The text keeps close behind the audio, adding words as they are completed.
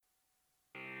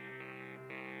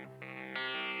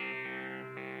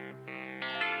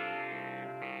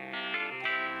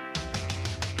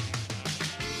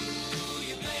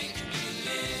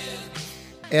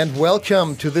And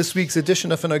welcome to this week's edition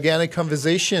of An Organic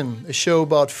Conversation, a show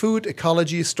about food,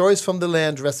 ecology, stories from the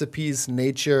land, recipes,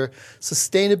 nature,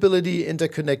 sustainability,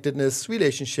 interconnectedness,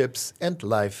 relationships, and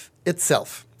life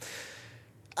itself.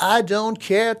 I don't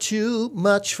care too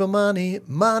much for money.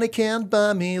 Money can't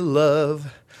buy me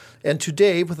love. And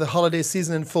today, with the holiday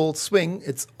season in full swing,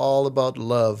 it's all about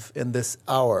love in this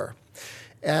hour,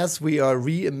 as we are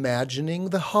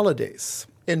reimagining the holidays.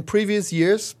 In previous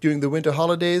years, during the winter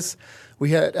holidays, we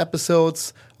had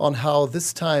episodes on how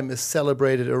this time is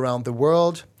celebrated around the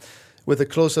world, with a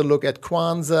closer look at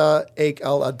Kwanzaa, Eid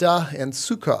al-Adha, and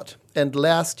Sukkot. And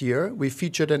last year, we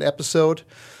featured an episode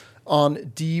on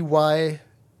DIY.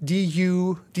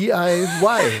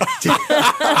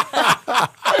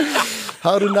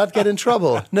 How to not get in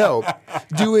trouble. No,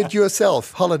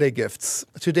 do-it-yourself holiday gifts.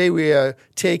 Today we are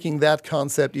taking that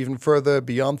concept even further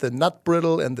beyond the nut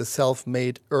brittle and the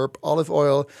self-made herb olive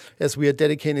oil, as we are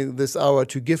dedicating this hour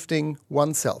to gifting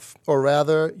oneself, or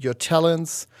rather your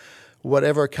talents,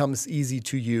 whatever comes easy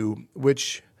to you,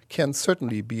 which can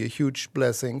certainly be a huge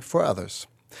blessing for others.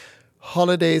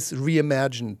 Holidays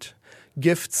reimagined.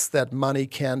 Gifts that money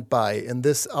can't buy in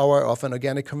this hour of An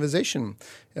Organic Conversation.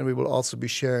 And we will also be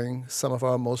sharing some of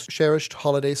our most cherished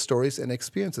holiday stories and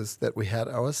experiences that we had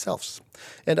ourselves.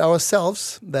 And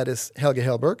ourselves, that is Helge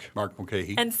Hellberg, Mark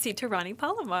Mulcahy, and Sita Rani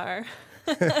Palomar.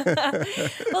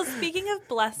 Well, speaking of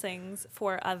blessings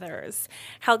for others,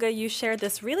 Helga, you shared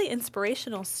this really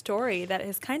inspirational story that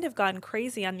has kind of gone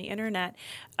crazy on the internet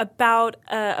about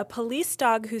a police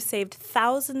dog who saved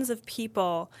thousands of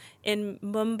people in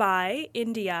Mumbai,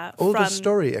 India. Older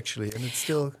story, actually, and it's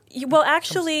still... Well,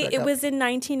 actually, it was in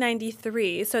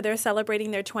 1993, so they're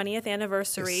celebrating their 20th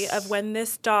anniversary of when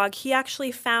this dog, he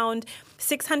actually found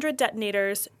 600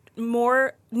 detonators,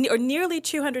 nearly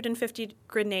 250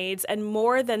 grenades, and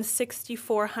more than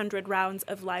 6,400 rounds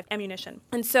of live ammunition.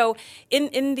 And so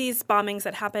in these bombings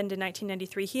that happened in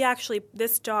 1993,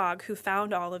 this dog who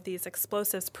found all of these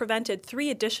explosives prevented 3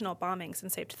 additional bombings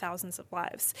and saved thousands of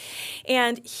lives.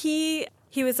 And he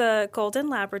was a golden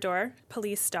Labrador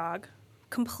police dog,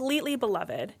 completely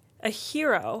beloved, a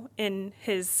hero in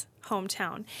his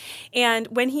hometown. And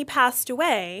when he passed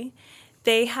away,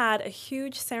 they had a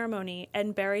huge ceremony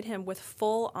and buried him with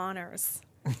full honors,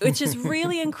 which is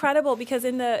really incredible, because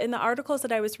in the articles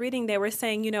that I was reading, they were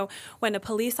saying, when a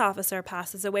police officer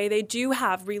passes away, they do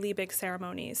have really big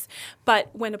ceremonies. But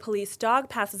when a police dog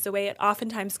passes away, it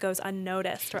oftentimes goes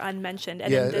unnoticed or unmentioned.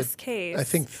 And in this case, I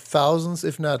think thousands,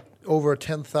 if not over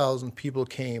 10,000 people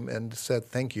came and said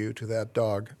thank you to that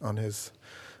dog on his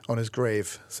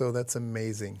grave. So that's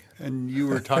amazing. And you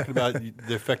were talking about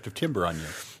the effect of timber on you.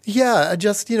 Yeah,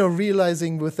 just,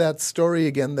 realizing with that story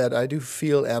again that I do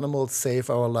feel animals save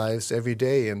our lives every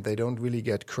day, and they don't really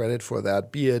get credit for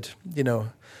that, be it,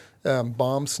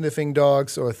 bomb-sniffing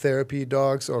dogs or therapy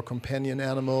dogs or companion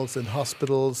animals in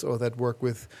hospitals, or that work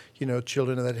with,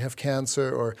 children that have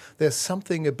cancer. Or there's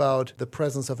something about the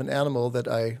presence of an animal that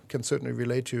I can certainly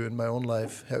relate to in my own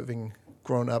life, having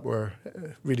grown up, or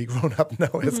really grown up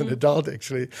now as an adult,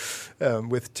 actually,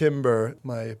 with Timber,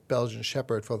 my Belgian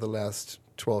Shepherd, for the last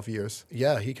 12 years.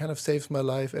 Yeah, he kind of saves my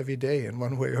life every day in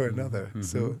one way or another.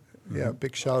 So,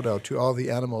 big shout out to all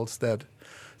the animals that,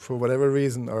 for whatever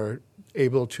reason, are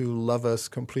able to love us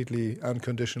completely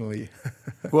unconditionally.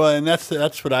 Well, and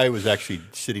that's what I was actually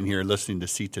sitting here listening to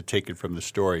Sita take it from the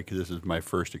story, because this is my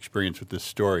first experience with this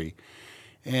story.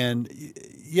 And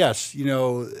yes,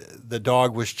 the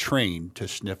dog was trained to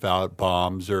sniff out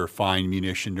bombs or find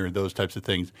munition or those types of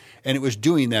things. And it was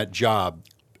doing that job,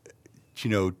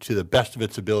 to the best of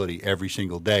its ability every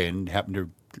single day, and happened to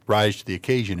rise to the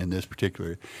occasion in this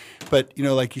particular. But,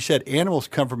 like you said, animals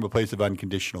come from a place of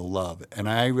unconditional love. And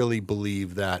I really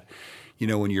believe that,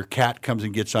 when your cat comes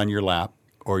and gets on your lap,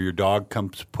 or your dog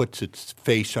puts its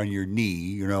face on your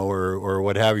knee, or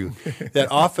what have you, that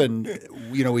often,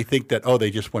 we think that, they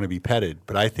just want to be petted.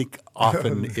 But I think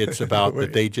often it's about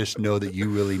that they just know that you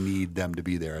really need them to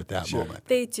be there at that moment.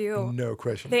 They do. No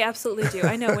question. They absolutely do.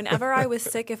 I know whenever I was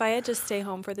sick, if I had just stay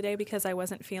home for the day because I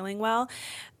wasn't feeling well,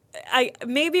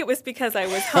 maybe it was because I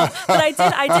was home, but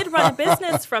I did run a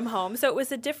business from home, so it was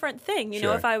a different thing.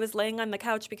 Sure. If I was laying on the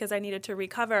couch because I needed to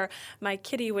recover, my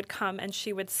kitty would come and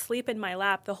she would sleep in my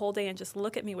lap the whole day and just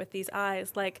look at me with these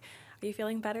eyes like, "Are you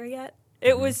feeling better yet?"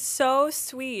 It was so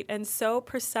sweet and so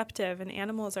perceptive, and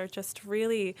animals are just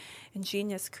really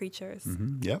ingenious creatures.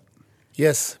 Yep.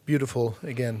 Yes, beautiful.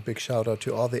 Again, big shout out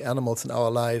to all the animals in our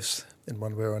lives in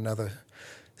one way or another,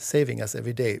 saving us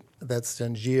every day. That's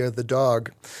Janjir the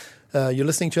dog. You're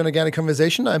listening to an Organic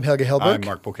Conversation. I'm Helge Hellberg. I'm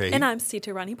Mark Bouquet. And I'm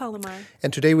Sita Rani Palomar.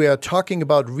 And today we are talking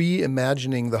about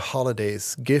reimagining the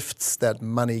holidays, gifts that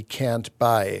money can't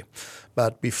buy.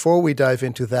 But before we dive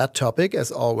into that topic,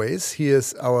 as always,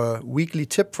 here's our weekly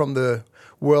tip from the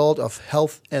world of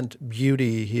health and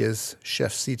beauty. Here's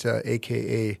Chef Sita,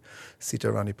 a.k.a.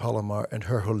 Sita Rani Palomar, and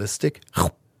her holistic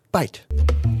bite.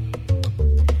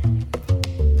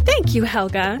 Thank you,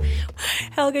 Helga.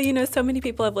 Helga, so many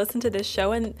people have listened to this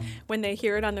show, and when they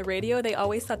hear it on the radio, they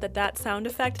always thought that sound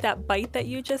effect, that bite that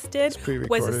you just did,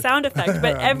 was a sound effect.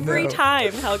 But every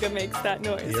time Helga makes that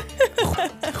noise.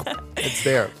 Yep. It's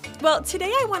there. Well,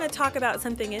 today I want to talk about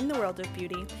something in the world of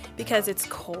beauty because it's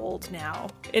cold now.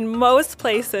 In most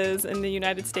places in the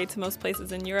United States, most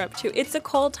places in Europe too, it's a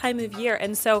cold time of year,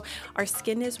 and so our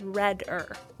skin is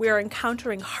redder. We are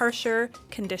encountering harsher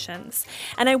conditions.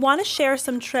 And I want to share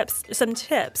some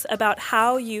tips about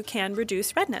how you can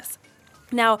reduce redness.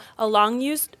 Now, a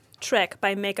long-used trick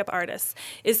by makeup artists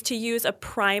is to use a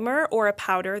primer or a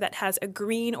powder that has a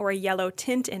green or a yellow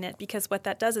tint in it, because what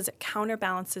that does is it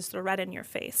counterbalances the red in your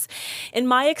face. In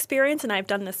my experience, and I've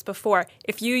done this before,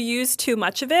 if you use too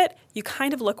much of it, you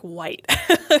kind of look white.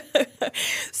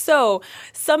 So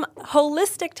some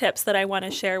holistic tips that I want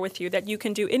to share with you that you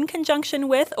can do in conjunction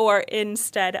with or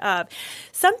instead of.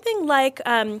 Something like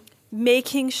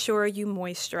making sure you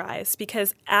moisturize,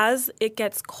 because as it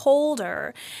gets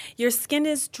colder, your skin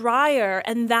is drier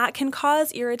and that can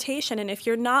cause irritation. And if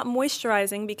you're not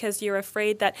moisturizing because you're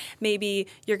afraid that maybe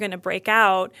you're going to break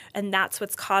out and that's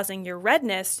what's causing your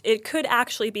redness, it could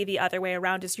actually be the other way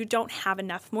around, is you don't have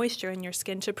enough moisture in your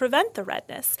skin to prevent the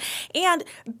redness. And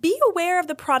be aware of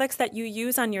the products that you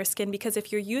use on your skin, because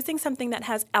if you're using something that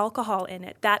has alcohol in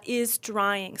it, that is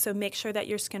drying. So make sure that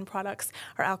your skin products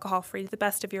are alcohol-free to the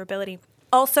best of your ability.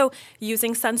 Also,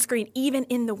 using sunscreen even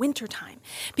in the wintertime,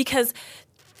 because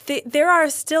there are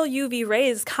still UV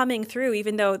rays coming through,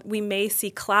 even though we may see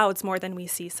clouds more than we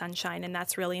see sunshine, and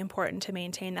that's really important to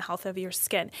maintain the health of your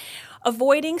skin.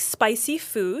 Avoiding spicy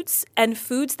foods and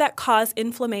foods that cause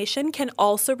inflammation can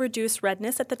also reduce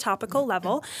redness at the topical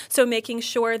level, so making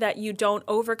sure that you don't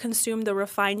overconsume the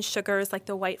refined sugars like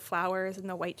the white flours and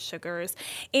the white sugars,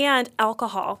 and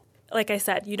alcohol. Like I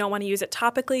said, you don't want to use it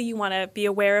topically. You want to be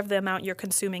aware of the amount you're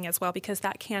consuming as well, because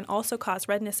that can also cause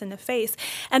redness in the face.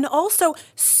 And also,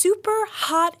 super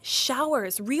hot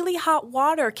showers, really hot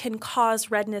water can cause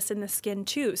redness in the skin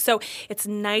too. So it's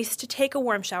nice to take a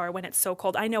warm shower when it's so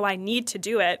cold. I know I need to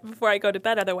do it before I go to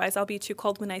bed, otherwise I'll be too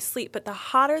cold when I sleep. But the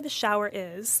hotter the shower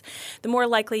is, the more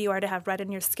likely you are to have red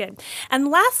in your skin. And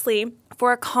lastly,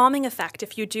 for a calming effect,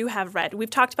 if you do have red, we've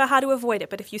talked about how to avoid it,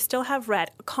 but if you still have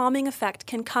red, a calming effect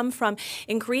can come from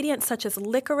ingredients such as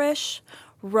licorice,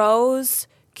 rose,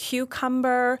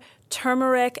 cucumber,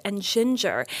 turmeric, and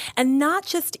ginger. And not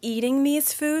just eating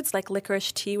these foods like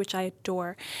licorice tea, which I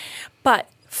adore,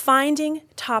 but finding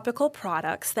topical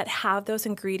products that have those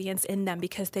ingredients in them,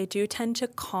 because they do tend to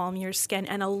calm your skin.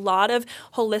 And a lot of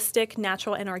holistic,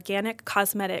 natural, and organic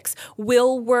cosmetics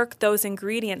will work those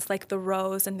ingredients like the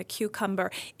rose and the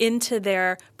cucumber into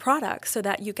their products so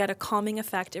that you get a calming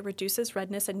effect. It reduces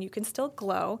redness and you can still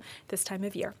glow this time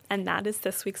of year. And that is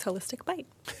this week's Holistic Bite.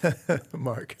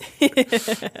 Mark.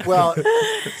 Well,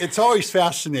 it's always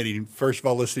fascinating, first of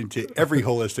all, listening to every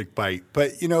Holistic Bite.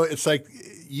 But, it's like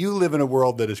you live in a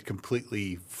world that is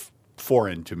completely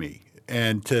foreign to me.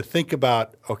 And to think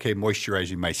about, okay,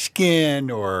 moisturizing my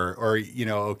skin or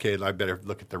okay, I better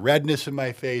look at the redness in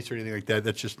my face or anything like that,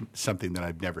 that's just something that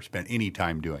I've never spent any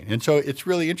time doing. And so it's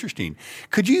really interesting.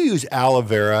 Could you use aloe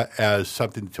vera as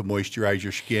something to moisturize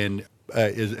your skin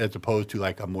as opposed to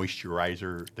like a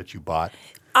moisturizer that you bought?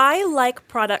 I like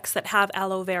products that have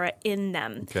aloe vera in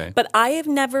them, but I have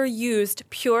never used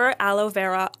pure aloe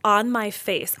vera on my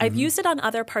face. I've used it on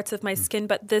other parts of my skin,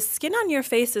 but the skin on your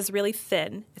face is really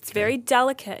thin. It's very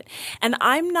delicate. And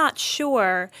I'm not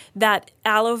sure that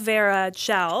aloe vera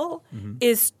gel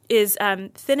is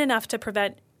thin enough to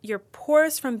prevent your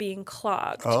pores from being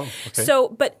clogged. Oh, okay. So,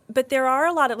 but there are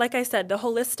a lot of, like I said, the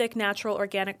holistic, natural,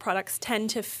 organic products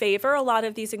tend to favor a lot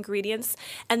of these ingredients,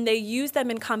 and they use them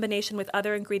in combination with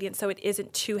other ingredients so it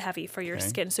isn't too heavy for your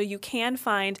skin. So you can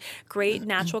find great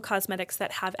natural cosmetics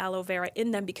that have aloe vera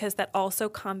in them, because that also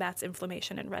combats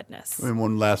inflammation and redness. And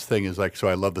one last thing is so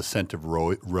I love the scent of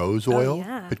rose oil. Oh,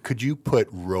 yeah. But could you put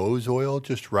rose oil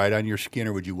just right on your skin,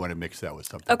 or would you want to mix that with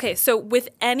something? Okay, so with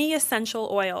any essential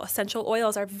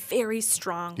oils are very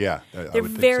strong. Yeah, they're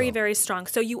very, very strong.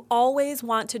 So you always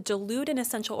want to dilute an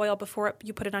essential oil before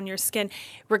you put it on your skin,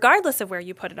 regardless of where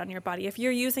you put it on your body. If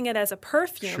you're using it as a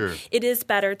perfume, it is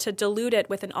better to dilute it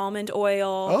with an almond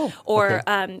oil or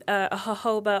a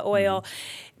jojoba oil.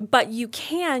 But you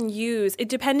can use,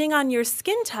 depending on your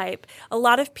skin type, a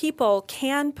lot of people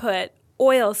can put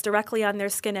oils directly on their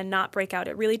skin and not break out.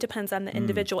 It really depends on the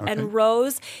individual. And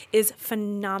rose is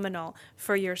phenomenal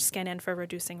for your skin and for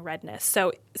reducing redness.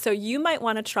 So you might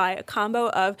want to try a combo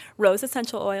of rose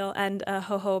essential oil and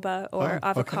jojoba or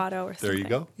avocado or something. There you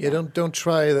go. Yeah, don't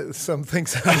try some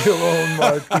things on your own,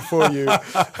 Mark, before you.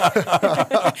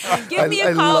 Give me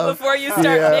a call before you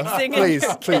start mixing.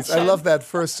 Please. I love that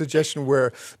first suggestion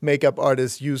where makeup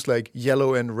artists use like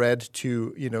yellow and red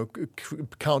to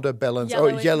counterbalance,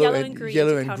 yellow and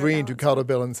green to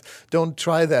counterbalance. Don't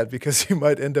try that because you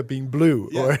might end up being blue.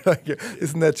 Yeah. Or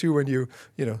isn't that true when you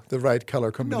the right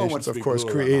color combinations, of course,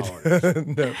 create.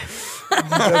 No,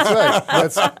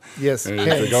 that's right. Yes.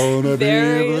 It's gonna be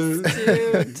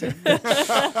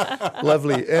astute.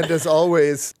 Lovely. And as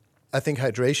always, I think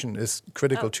hydration is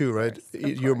critical too, right?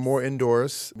 You're more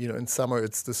indoors. In summer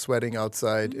it's the sweating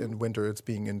outside. In winter it's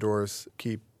being indoors.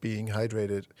 Keep being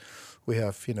hydrated. We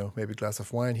have, maybe a glass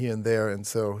of wine here and there, and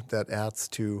so that adds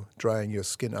to drying your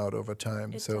skin out over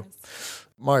time. It does.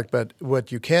 Mark, but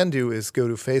what you can do is go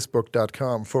to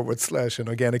facebook.com/an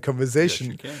organic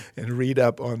conversation and read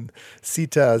up on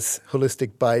Sita's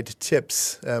Holistic Bite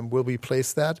tips. Will we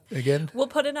place that again? We'll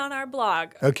put it on our blog.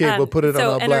 Okay, we'll put it on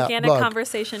our blog. So,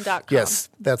 anorganicconversation.com. Yes,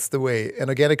 that's the way.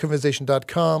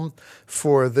 anorganicconversation.com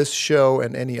for this show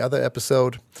and any other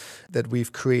episode that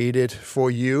we've created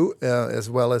for you, as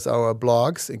well as our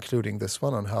blogs, including this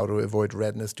one on how to avoid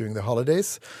redness during the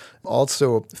holidays.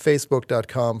 Also,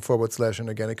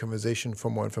 facebook.com/an organic conversation for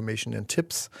more information and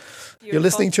tips. Beautiful. You're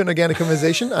listening to An Organic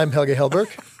Conversation. I'm Helge Hellberg.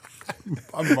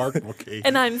 I'm Mark Mulcahy.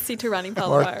 And I'm Sita Rani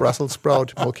Palomar. Mark Brussels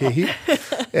Sprout Mulcahy.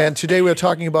 And today we're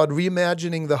talking about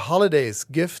reimagining the holidays,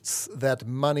 gifts that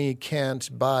money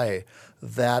can't buy.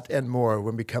 That and more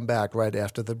when we come back right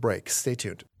after the break. Stay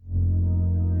tuned.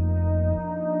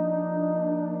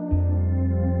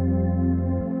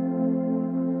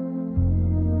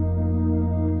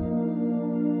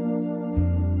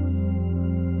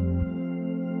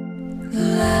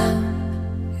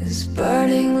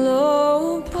 Burning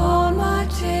low upon my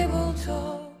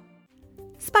tabletop.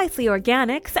 Spicely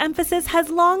Organic's emphasis has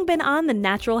long been on the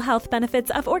natural health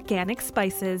benefits of organic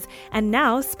spices, and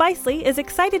now Spicely is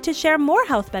excited to share more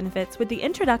health benefits with the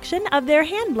introduction of their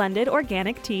hand-blended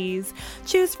organic teas.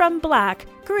 Choose from black,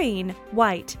 green,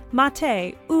 white,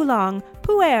 mate, oolong,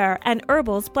 pu'er, and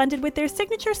herbals blended with their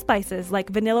signature spices like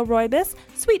vanilla rooibos,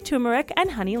 sweet turmeric,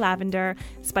 and honey lavender.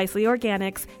 Spicely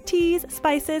Organics, teas,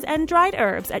 spices, and dried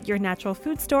herbs at your natural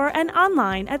food store and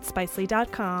online at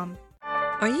spicely.com.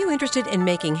 Are you interested in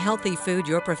making healthy food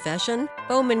your profession?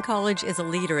 Bowman College is a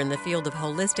leader in the field of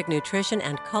holistic nutrition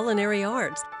and culinary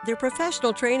arts. Their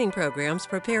professional training programs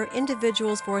prepare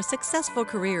individuals for successful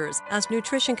careers as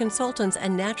nutrition consultants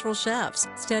and natural chefs.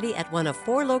 Study at one of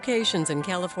 4 locations in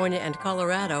California and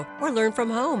Colorado, or learn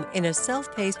from home in a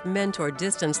self-paced mentor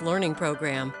distance learning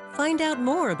program. Find out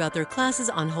more about their classes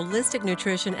on holistic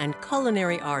nutrition and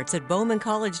culinary arts at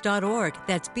bowmancollege.org.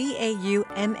 That's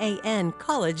BAUMAN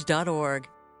college.org.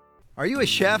 Are you a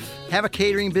chef, have a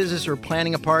catering business, or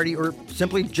planning a party, or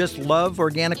simply just love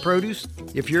organic produce?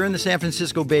 If you're in the San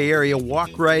Francisco Bay Area, walk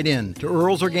right in to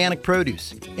Earl's Organic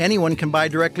Produce. Anyone can buy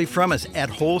directly from us at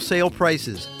wholesale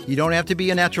prices. You don't have to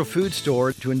be a natural food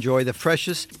store to enjoy the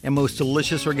freshest and most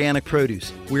delicious organic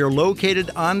produce. We are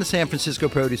located on the San Francisco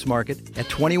Produce Market at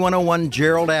 2101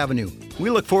 Gerald Avenue. We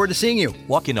look forward to seeing you.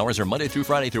 Walk-in hours are Monday through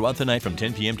Friday throughout the night from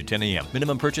 10 p.m. to 10 a.m.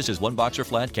 Minimum purchase is 1 box or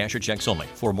flat, cash or checks only.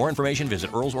 For more information,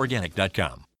 visit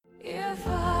earlsorganic.com. If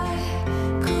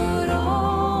I could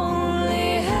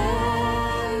only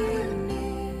have you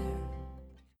near.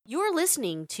 You're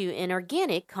listening to An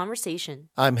Organic Conversation.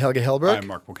 I'm Helge Hellberg. I'm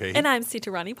Mark Mulcahy. And I'm Sita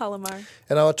Rani Palomar.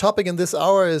 And our topic in this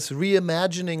hour is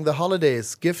reimagining the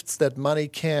holidays, gifts that money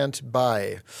can't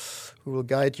buy. We will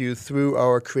guide you through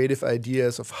our creative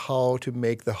ideas of how to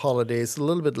make the holidays a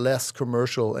little bit less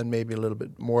commercial and maybe a little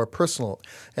bit more personal.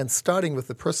 And starting with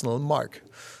the personal, Mark,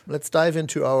 let's dive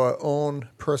into our own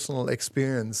personal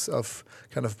experience of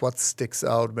kind of what sticks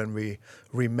out when we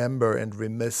remember and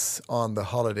reminisce on the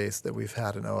holidays that we've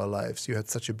had in our lives. You had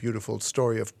such a beautiful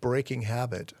story of breaking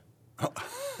habit.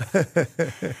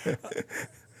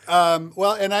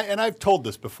 Well, and I've told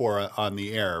this before on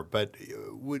the air, but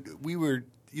we were...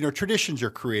 traditions are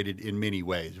created in many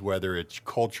ways, whether it's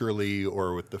culturally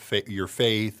or with your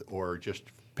faith or just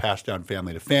passed down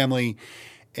family to family.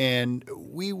 And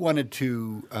we wanted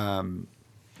to,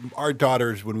 our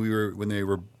daughters, when they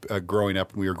were growing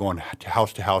up and we were going to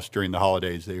house during the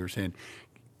holidays, they were saying,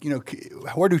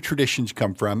 where do traditions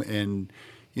come from? And,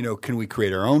 can we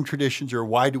create our own traditions, or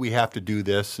why do we have to do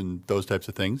this and those types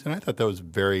of things? And I thought that was a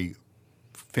very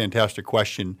fantastic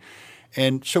question.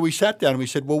 And so we sat down and we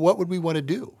said, well, what would we want to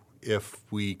do if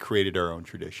we created our own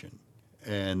tradition?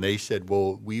 And they said,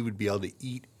 well, we would be able to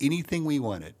eat anything we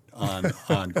wanted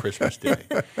on Christmas Day.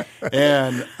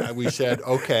 And we said,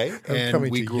 okay.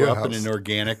 And we grew up in an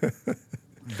organic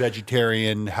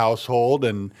vegetarian household,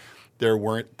 and there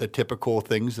weren't the typical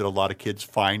things that a lot of kids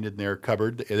find in their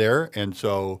cupboard there. And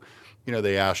so,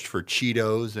 they asked for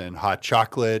Cheetos and hot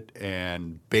chocolate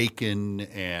and bacon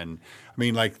and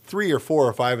like 3 or 4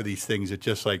 or 5 of these things that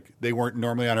just they weren't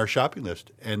normally on our shopping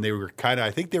list. And they were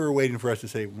I think they were waiting for us to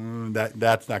say,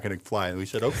 that's not going to fly. And we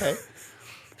said, okay.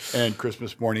 And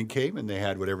Christmas morning came and they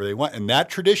had whatever they want. And that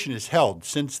tradition is held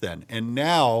since then. And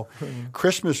now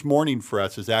Christmas morning for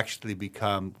us has actually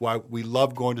become, we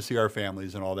love going to see our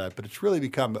families and all that, but it's really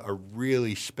become a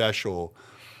really special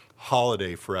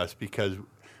holiday for us because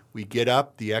we get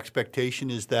up. The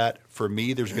expectation is that for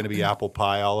me, there's going to be apple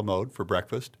pie a la mode for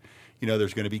breakfast.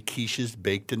 There's going to be quiches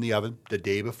baked in the oven the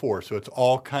day before. So it's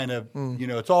all kind of,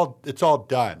 it's all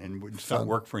done and it's not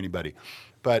work for anybody.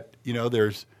 But,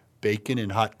 there's bacon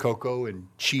and hot cocoa and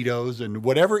Cheetos and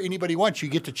whatever anybody wants. You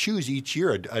get to choose each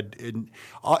year.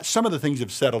 Some of the things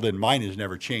have settled in. Mine has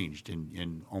never changed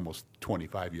in almost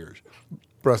 25 years.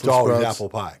 Brussels it's always sprouts. Apple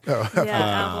pie. Oh.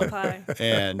 Yeah, apple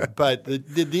pie. But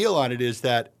the deal on it is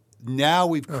that now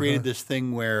we've created this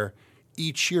thing where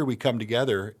each year we come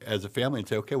together as a family and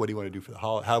say, okay, what do you want to do for the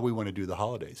holiday? How do we want to do the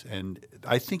holidays? And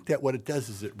I think that what it does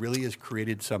is it really has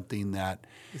created something that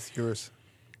is yours.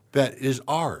 That is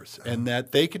ours, and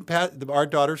that they can our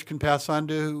daughters can pass on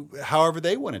to however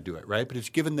they want to do it, right? But it's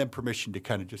given them permission to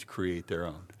kind of just create their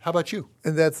own. How about you?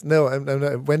 And that's I'm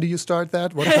not, when do you start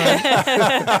that? What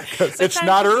time? It's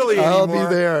not early anymore. I'll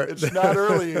be there. It's not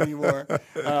early anymore.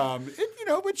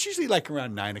 It's usually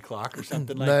around 9 o'clock or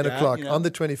something like 9 that. 9 o'clock on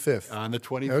the 25th. On the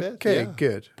 25th. Okay,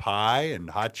 good. Pie and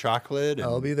hot chocolate. And,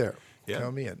 I'll be there. Yeah.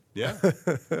 Count me in. Yeah.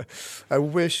 I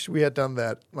wish we had done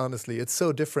that, honestly. It's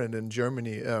so different in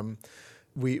Germany.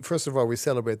 First of all, we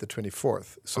celebrate the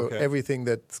 24th. So everything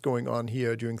that's going on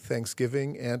here during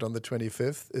Thanksgiving and on the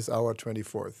 25th is our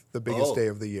 24th, the biggest day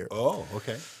of the year. Oh,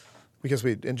 okay. Because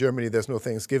in Germany, there's no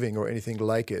Thanksgiving or anything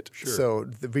like it. Sure. So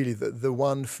the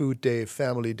one food day,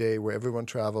 family day, where everyone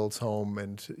travels home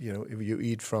and, you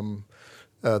eat from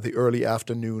the early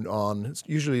afternoon on. It's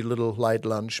usually a little light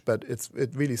lunch, but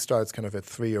it really starts kind of at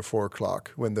 3 or 4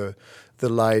 o'clock when the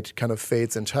light kind of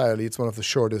fades entirely. It's one of the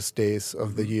shortest days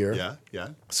of the year. Yeah, yeah.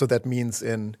 So that means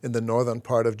in the northern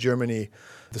part of Germany,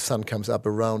 the sun comes up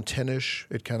around 10-ish.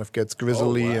 It kind of gets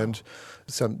grizzly and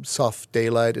some soft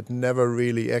daylight. It never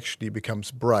really actually becomes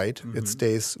bright. It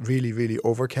stays really, really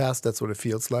overcast. That's what it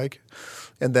feels like.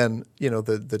 And then,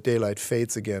 the daylight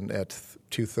fades again at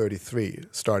 2:33,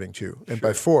 starting to. And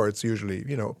by 4, it's usually,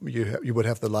 you would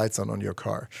have the lights on your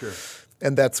car. Sure.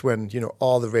 And that's when,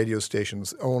 all the radio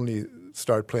stations only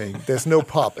start playing. There's no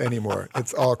pop anymore.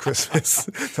 It's all Christmas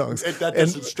songs. That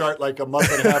doesn't start like a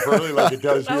month and a half early like it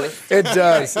does here. It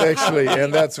does, actually,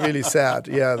 and that's really sad.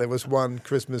 Yeah, there was one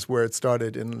Christmas where it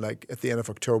started at the end of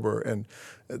October, and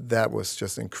that was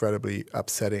just incredibly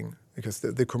upsetting. Because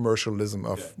the commercialism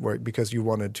of because you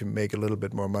wanted to make a little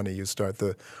bit more money, you start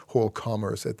the whole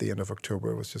commerce at the end of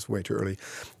October. It was just way too early.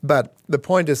 But the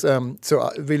point is,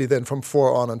 really then from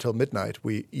 4 on until midnight,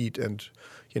 we eat and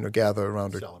gather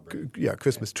around a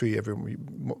Christmas tree.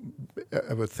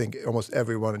 I would think almost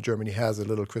everyone in Germany has a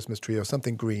little Christmas tree or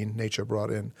something green nature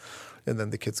brought in. And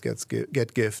then the kids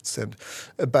get gifts.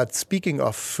 But speaking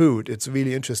of food, it's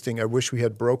really interesting. I wish we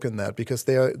had broken that because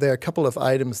there are a couple of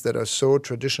items that are so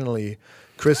traditionally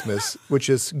Christmas, which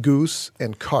is goose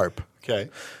and carp.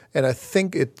 Okay. And I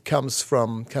think it comes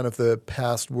from kind of the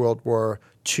past World War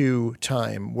II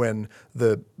time when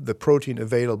the protein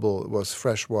available was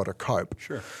freshwater carp.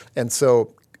 Sure. And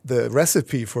so the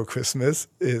recipe for Christmas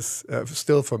is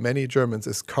still for many Germans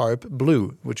is carp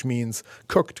blue, which means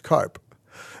cooked carp.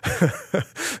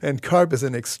 And carp is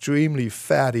an extremely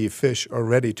fatty fish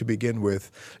already to begin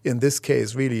with. In this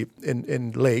case, really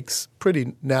in lakes,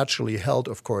 pretty naturally held,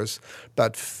 of course,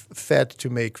 but fed to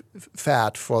make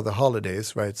fat for the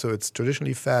holidays, right? So it's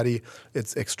traditionally fatty.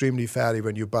 It's extremely fatty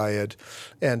when you buy it.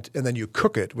 And then you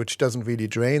cook it, which doesn't really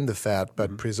drain the fat,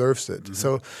 but preserves it.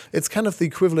 So it's kind of the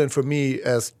equivalent for me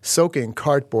as soaking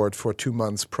cardboard for 2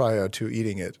 months prior to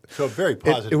eating it. So a very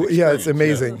positive experience. Yeah, it's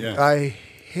amazing. Yeah. I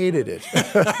hated it.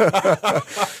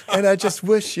 And I just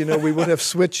wish, we would have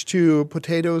switched to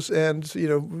potatoes and,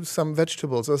 some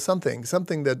vegetables or something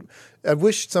that I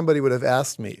wish somebody would have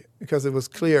asked me, because it was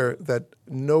clear that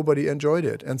nobody enjoyed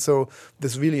it. And so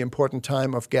this really important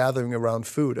time of gathering around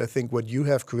food, I think what you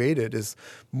have created is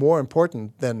more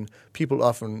important than people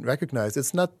often recognize.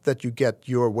 It's not that you get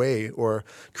your way or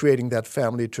creating that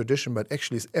family tradition, but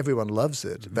actually everyone loves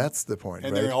it. Mm-hmm. That's the point,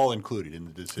 and right? they're all included in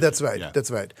the decision. That's right. Yeah.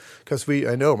 That's right. Because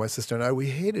I know my sister and I,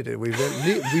 we hated it. We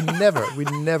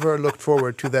never looked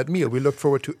forward to that meal. We looked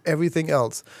forward to everything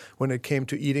else. When it came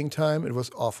to eating time, it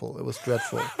was awful. It was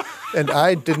dreadful. And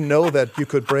I didn't know that you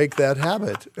could break that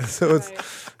habit. So it's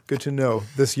good to know.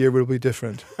 This year will be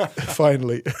different.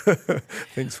 Finally.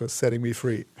 Thanks for setting me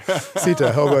free.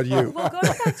 Sita, how about you? Well,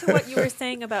 going back to what you were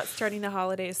saying about starting the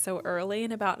holidays so early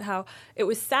and about how it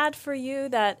was sad for you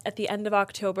that at the end of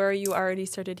October you already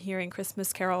started hearing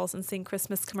Christmas carols and seeing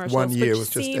Christmas commercials. 1 year which was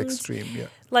just seemed extreme, yeah.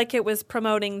 like it was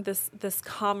promoting this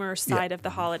calmer side of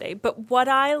the holiday. But what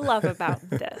I love about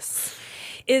this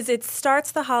is it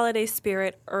starts the holiday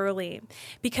spirit early.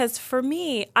 Because for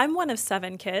me, I'm one of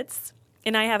 7 kids.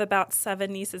 And I have about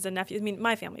 7 nieces and nephews. I mean,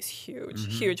 my family's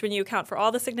huge, huge when you account for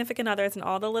all the significant others and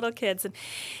all the little kids. And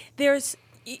there's,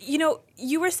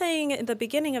 you were saying at the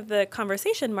beginning of the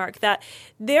conversation, Mark, that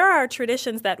there are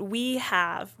traditions that we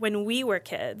have when we were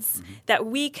kids that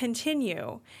we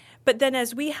continue. But then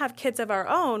as we have kids of our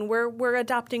own, we're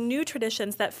adopting new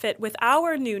traditions that fit with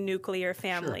our new nuclear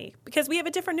family. Sure. Because we have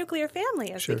a different nuclear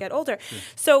family as we get older. Sure.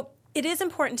 So it is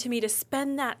important to me to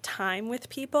spend that time with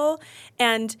people,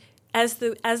 and as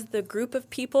the group of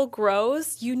people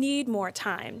grows, you need more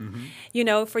time,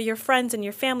 for your friends and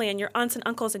your family and your aunts and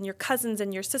uncles and your cousins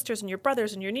and your sisters and your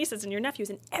brothers and your nieces and your nephews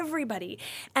and everybody.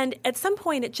 And at some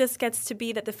point, it just gets to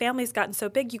be that the family's gotten so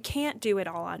big, you can't do it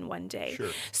all on one day. Sure.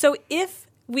 So if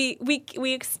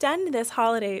we extend this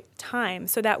holiday time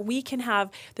so that we can have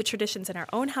the traditions in our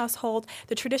own household,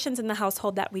 the traditions in the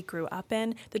household that we grew up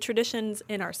in, the traditions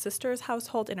in our sister's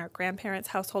household, in our grandparents'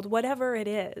 household, whatever it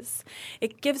is.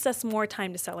 It gives us more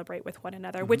time to celebrate with one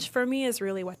another, which for me is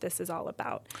really what this is all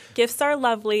about. Gifts are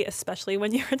lovely, especially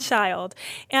when you're a child,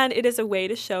 and it is a way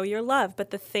to show your love.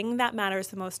 But the thing that matters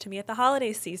the most to me at the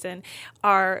holiday season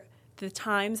are the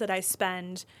times that I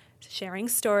spend sharing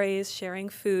stories, sharing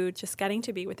food, just getting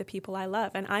to be with the people I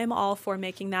love. And I'm all for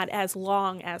making that as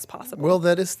long as possible. Well,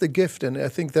 that is the gift. And I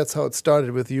think that's how it started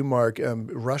with you, Mark,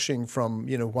 rushing from,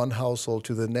 one household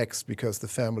to the next because the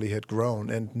family had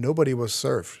grown and nobody was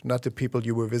served. Not the people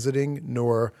you were visiting,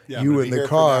 nor you in the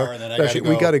car.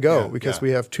 We got to go because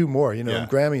we have 2 more, and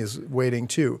Grammy is waiting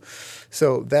too.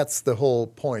 So that's the whole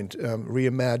point,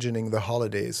 reimagining the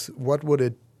holidays. What would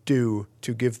it do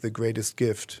to give the greatest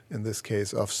gift, in this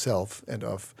case, of self and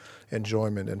of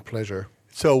enjoyment and pleasure?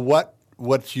 So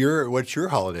what's your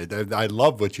holiday? I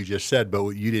love what you just said, but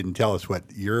you didn't tell us what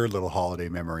your little holiday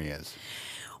memory is.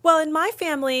 Well, in my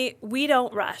family, we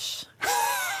don't rush.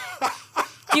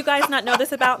 Do you guys not know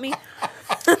this about me?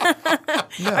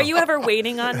 No. Are you ever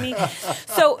waiting on me?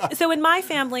 So in my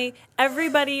family,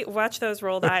 everybody, watch those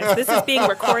rolled eyes. This is being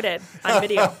recorded on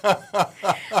video.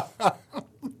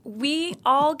 We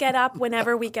all get up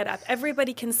whenever we get up.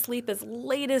 Everybody can sleep as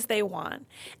late as they want.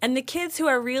 And the kids who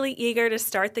are really eager to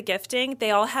start the gifting,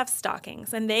 they all have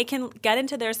stockings. And they can get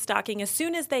into their stocking as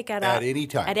soon as they get up. At any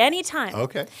time? At any time.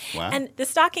 Okay. Wow. And the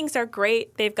stockings are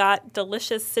great. They've got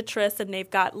delicious citrus, and they've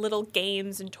got little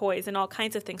games and toys and all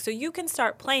kinds of things. So you can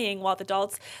start playing while the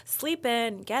adults sleep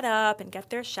in, get up, and get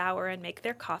their shower, and make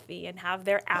their coffee, and have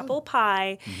their apple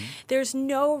pie. There's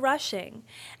no rushing.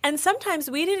 And sometimes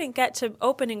we didn't get to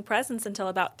opening presents until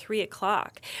about 3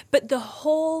 o'clock. But the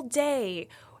whole day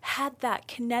had that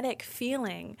kinetic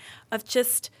feeling of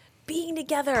just being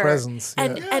together. Presence,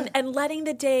 and letting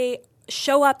the day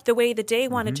show up the way the day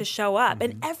wanted to show up.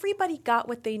 And everybody got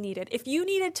what they needed. If you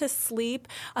needed to sleep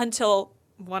until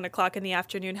 1 o'clock in the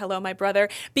afternoon, hello, my brother,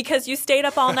 because you stayed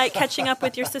up all night catching up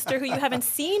with your sister who you haven't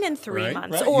seen in 3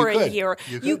 months or a year.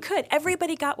 You could.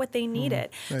 Everybody got what they needed.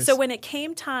 Nice. So when it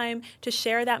came time to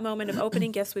share that moment of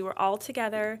opening gifts, we were all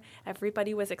together.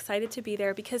 Everybody was excited to be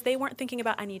there because they weren't thinking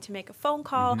about, I need to make a phone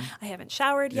call. I haven't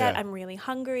showered yet. I'm really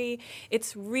hungry.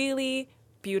 It's really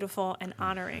beautiful and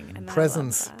honoring. And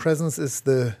presence. Presence is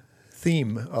the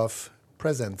theme of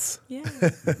presents.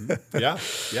 Yeah.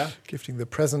 Yeah. Gifting the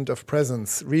present of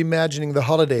presents. Reimagining the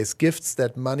holidays. Gifts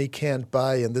that money can't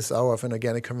buy in this hour of an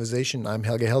organic conversation. I'm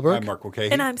Helge Hellberg. I'm Mark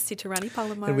Mulcahy. And I'm Sita Rani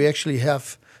Palomar. And we actually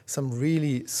have some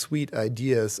really sweet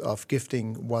ideas of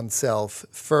gifting oneself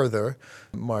further.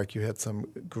 Mark, you had some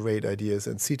great ideas,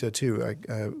 and Sita too.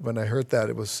 When I heard that,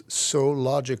 it was so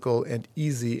logical and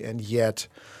easy, and yet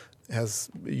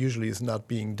usually is not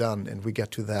being done. And we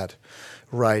get to that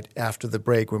right after the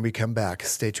break when we come back.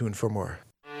 Stay tuned for more.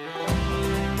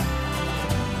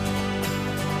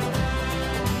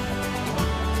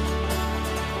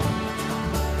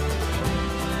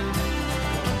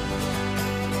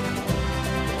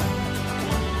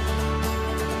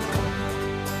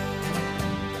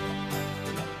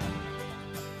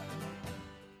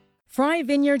 Fry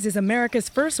Vineyards is America's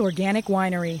first organic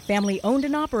winery, family owned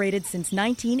and operated since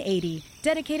 1980.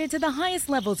 Dedicated to the highest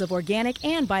levels of organic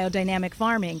and biodynamic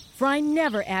farming, Fry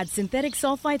never adds synthetic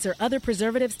sulfites or other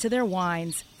preservatives to their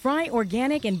wines. Fry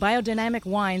organic and biodynamic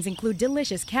wines include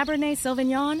delicious Cabernet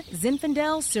Sauvignon,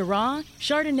 Zinfandel, Syrah,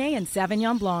 Chardonnay, and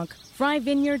Sauvignon Blanc. Fry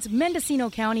Vineyards Mendocino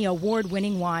County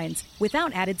award-winning wines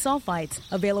without added sulfites.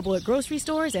 Available at grocery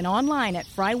stores and online at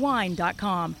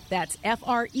frywine.com. That's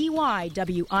FREYWINE.com.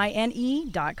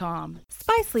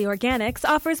 Spicely Organics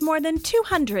offers more than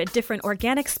 200 different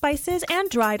organic spices and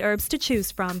dried herbs to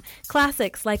choose from.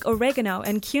 Classics like oregano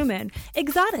and cumin,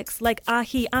 exotics like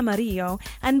ají amarillo,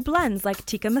 and blends like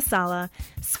tikka masala.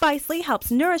 Spicely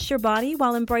helps nourish your body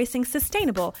while embracing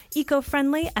sustainable,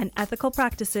 eco-friendly, and ethical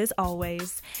practices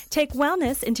always. Take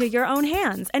wellness into your own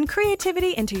hands and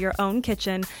creativity into your own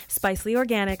kitchen. Spicely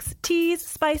Organics, teas,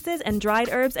 spices, and dried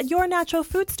herbs at your natural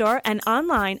food store and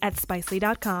online at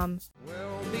spicely.com.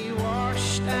 We'll be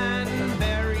washed and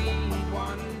buried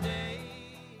one day,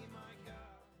 my God.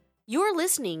 You're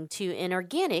listening to An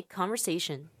Organic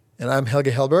Conversation. And I'm Helge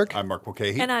Hellberg. I'm Mark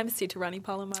Mulcahy. And I'm Sita Rani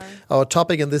Palomar. Our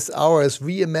topic in this hour is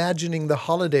reimagining the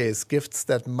holidays, gifts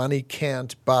that money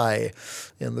can't buy.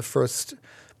 In the first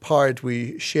part,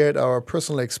 we shared our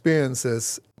personal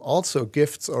experiences, also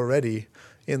gifts already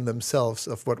in themselves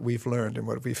of what we've learned and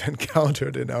what we've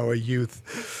encountered in our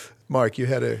youth. Mark, you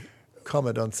had a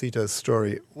comment on Sita's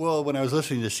story. Well, when I was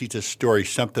listening to Sita's story,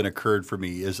 something occurred for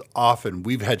me. Is often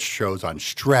we've had shows on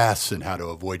stress and how to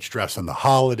avoid stress on the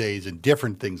holidays and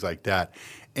different things like that.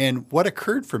 And what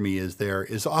occurred for me is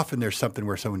often there's something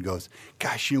where someone goes,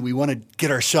 gosh, we want to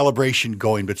get our celebration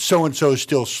going, but so-and-so is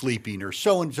still sleeping, or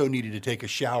so-and-so needed to take a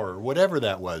shower, or whatever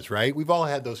that was, right? We've all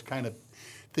had those kind of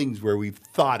things where we've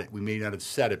thought it. We may not have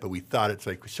said it, but we thought it's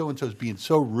like so-and-so's being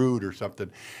so rude or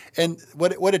something. And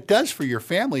what it does for your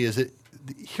family is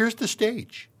here's the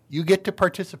stage. You get to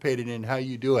participate in how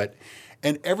you do it.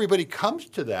 And everybody comes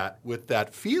to that with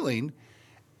that feeling.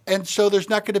 And so there's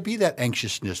not going to be that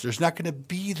anxiousness. There's not going to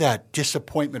be that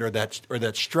disappointment or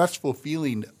that stressful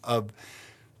feeling of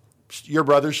your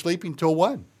brother sleeping till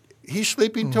 1. He's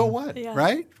sleeping till 1,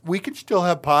 right? We can still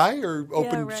have pie or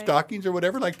open stockings or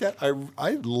whatever like that.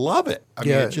 I love it. I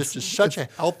mean, it just is such a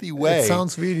healthy way. It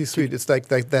sounds really sweet. It's like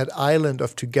that island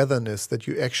of togetherness that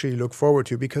you actually look forward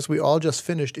to, because we all just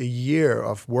finished a year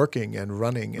of working and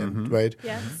running, and right?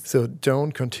 Yes. So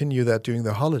don't continue that during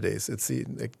the holidays.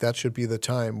 That should be the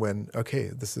time when,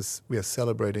 we are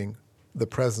celebrating the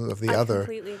presence of the other. I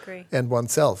completely agree. And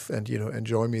oneself, and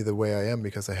enjoy me the way I am,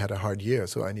 because I had a hard year,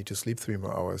 so I need to sleep 3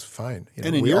 more hours. Fine.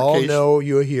 And in we your all case, know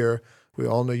you're here. We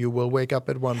all know you will wake up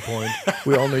at one point.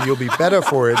 We all know you'll be better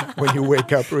for it when you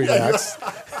wake up relaxed.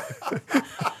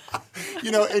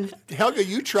 And Helga,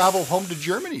 you travel home to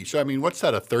Germany. So I mean, what's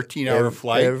that? A 13-hour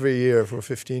flight every year for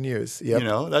 15 years. Yep.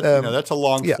 That's a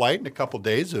long flight and a couple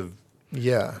days of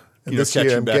And this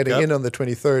year I'm getting in on the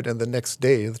 23rd, and the next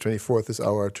day, the 24th, is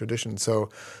our tradition. So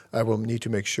I will need to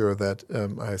make sure that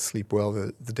I sleep well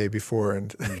the day before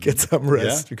and get some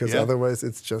rest, because otherwise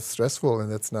it's just stressful,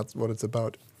 and that's not what it's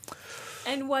about.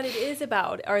 And what it is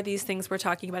about are these things we're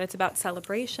talking about. It's about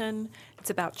celebration. It's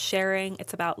about sharing.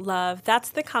 It's about love. That's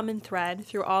the common thread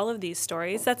through all of these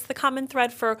stories. That's the common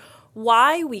thread for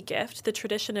why we gift, the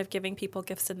tradition of giving people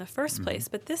gifts in the first place.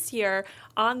 But this year,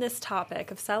 on this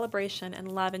topic of celebration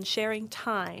and love and sharing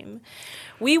time,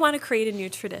 we want to create a new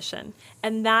tradition.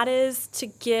 And that is to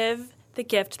give the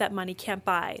gift that money can't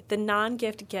buy, the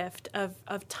non-gift gift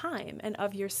of time and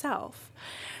of yourself.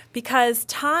 Because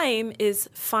time is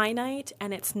finite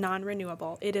and it's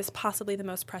non-renewable. It is possibly the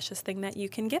most precious thing that you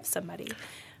can give somebody.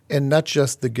 And not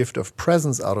just the gift of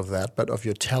presence out of that, but of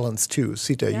your talents too.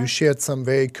 Sita, you shared some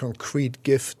very concrete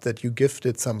gift that you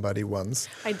gifted somebody once.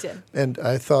 I did. And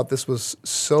I thought this was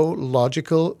so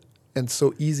logical and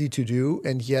so easy to do,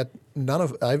 and yet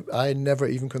I never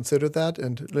even considered that.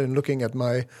 And looking at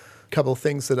my couple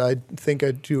things that I think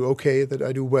I do okay, that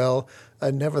I do well, I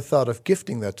never thought of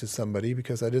gifting that to somebody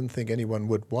because I didn't think anyone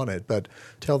would want it. But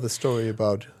tell the story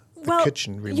about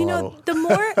kitchen remodel?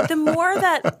 The more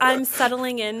that I'm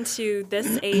settling into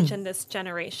this age and this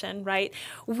generation, right?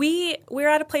 We're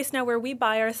at a place now where we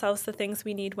buy ourselves the things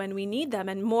we need when we need them,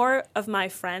 and more of my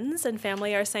friends and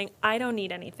family are saying, "I don't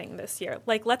need anything this year.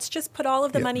 Like, let's just put all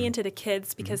of the money into the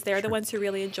kids because they're the ones who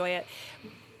really enjoy it."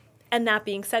 And that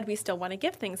being said, we still want to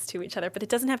give things to each other, but it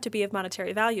doesn't have to be of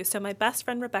monetary value. So my best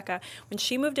friend, Rebecca, when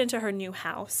she moved into her new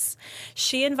house,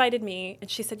 she invited me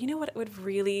and she said, "You know what? It would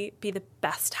really be the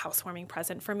best housewarming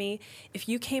present for me if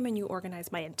you came and you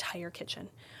organized my entire kitchen.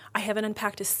 I haven't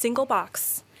unpacked a single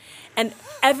box. And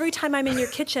every time I'm in your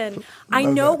kitchen, I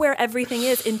know where everything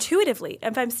is intuitively.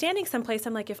 If I'm standing someplace,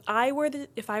 I'm like, if I were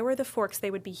the forks, they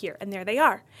would be here, and there they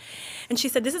are." And she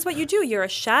said, "This is what you do. You're a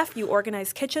chef. You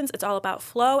organize kitchens. It's all about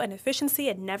flow and efficiency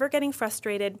and never getting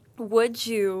frustrated. Would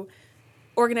you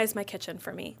organize my kitchen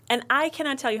for me?" And I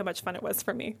cannot tell you how much fun it was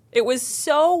for me. It was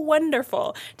so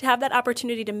wonderful to have that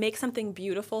opportunity to make something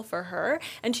beautiful for her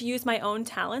and to use my own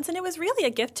talents. And it was really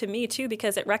a gift to me, too,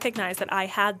 because it recognized that I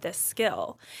had this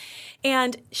skill.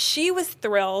 And she was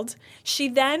thrilled. She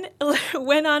then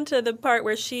went on to the part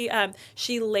where she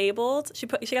labeled. She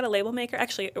got a label maker.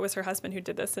 Actually, it was her husband who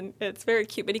did this, and it's very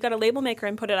cute. But he got a label maker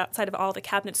and put it outside of all the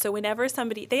cabinets. So whenever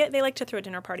somebody, they like to throw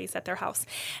dinner parties at their house,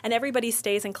 and everybody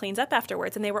stays and cleans up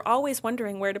afterwards. And they were always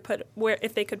wondering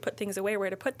if they could put things away, where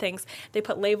to put things. They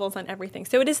put labels on everything.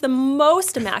 So it is the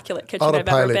most immaculate kitchen I've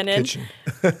ever been kitchen.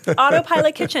 in.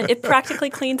 Autopilot kitchen. It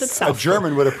practically cleans itself. A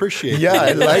German would appreciate it. Yeah,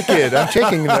 I like it. I'm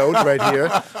taking note right here.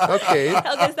 Okay.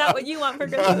 Helga, is that what you want for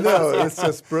Christmas? No, it's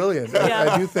just brilliant.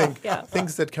 Yeah. I do think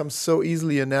things that come so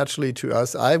easily and naturally to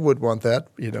us, I would want that,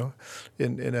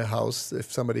 in a house,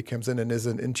 if somebody comes in and is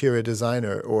an interior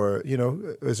designer or,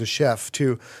 is a chef,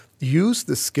 to use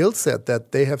the skill set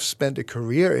that they have spent a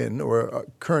career in or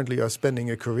currently are spending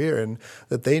a career in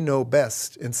that they know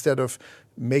best, instead of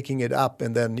making it up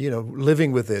and then,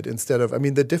 living with it instead of,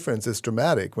 the difference is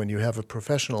dramatic when you have a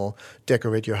professional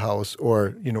decorate your house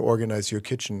or, organize your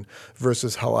kitchen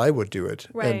versus how I would do it.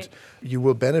 Right. And you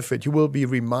will benefit. You will be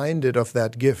reminded of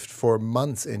that gift for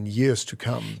months and years to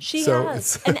come. She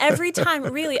has. And every time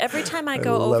I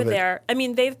go over there,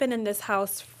 they've been in this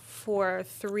house for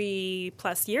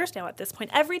 3+ years now at this point.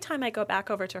 Every time I go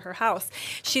back over to her house,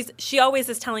 she always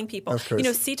is telling people,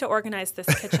 see to organize this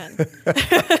kitchen.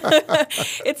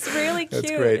 It's really cute.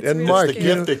 That's great. It's and really Mark, the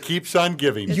gift that keeps on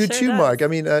giving. You too, does. Mark.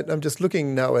 I'm just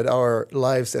looking now at our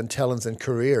lives and talents and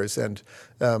careers, and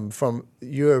from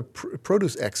you're a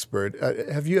produce expert.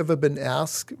 Have you ever been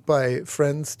asked by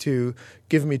friends to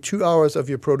give me 2 hours of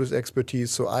your produce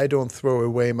expertise so I don't throw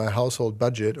away my household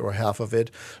budget or half of it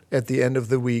at the end of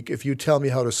the week? If you tell me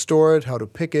how to store it, how to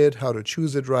pick it, how to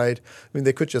choose it right,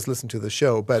 they could just listen to the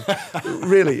show. But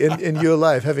really, in your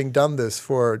life, having done this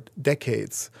for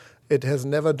decades, it has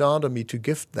never dawned on me to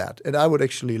gift that. And I would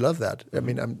actually love that. I'm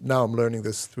learning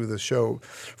this through the show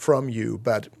from you.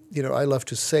 But, I love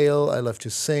to sail. I love to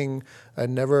sing. I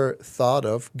never thought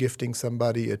of gifting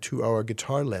somebody a 2-hour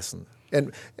guitar lesson.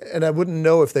 And I wouldn't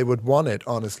know if they would want it,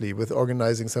 honestly, with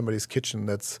organizing somebody's kitchen.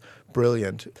 That's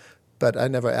brilliant. But I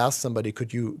never asked somebody,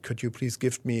 could you please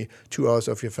gift me 2 hours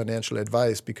of your financial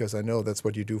advice, because I know that's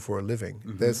what you do for a living.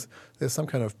 Mm-hmm. There's some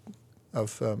kind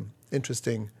of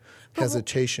interesting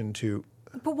hesitation to.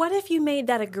 But what if you made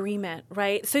that agreement,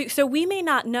 right? So we may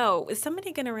not know, is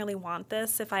somebody going to really want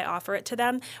this if I offer it to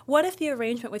them? What if the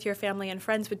arrangement with your family and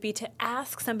friends would be to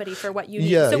ask somebody for what you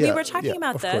need? We were talking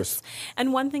about this, course.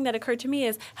 And one thing that occurred to me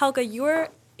is, Helga, you're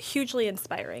hugely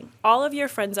inspiring. All of your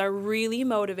friends are really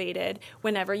motivated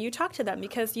whenever you talk to them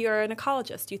because you're an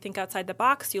ecologist. You think outside the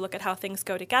box. You look at how things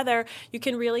go together. You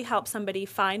can really help somebody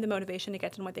find the motivation to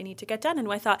get done what they need to get done.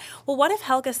 And I thought, well, what if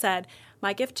Helga said,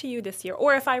 my gift to you this year,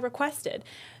 or if I requested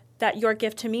that your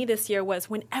gift to me this year was,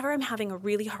 whenever I'm having a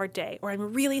really hard day or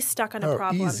I'm really stuck on a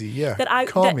problem, that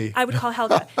I would call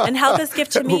Helga. And Helga's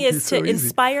gift to me is to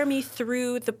inspire me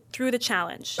through the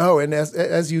challenge. Oh, and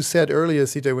as you said earlier,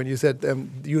 Sita, when you said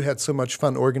you had so much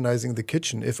fun organizing the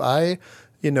kitchen, if I,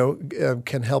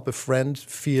 can help a friend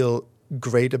feel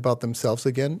great about themselves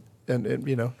again,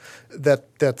 and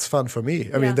that's fun for me.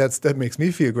 That makes me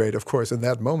feel great, of course, in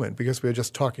that moment, because we're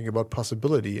just talking about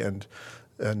possibility and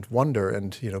wonder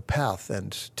and path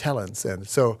and talents, and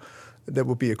so that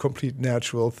would be a complete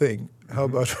natural thing. How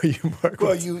about for you, Mark?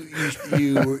 Well,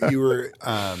 you were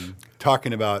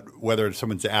talking about whether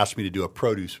someone's asked me to do a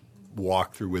produce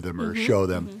walkthrough with them or show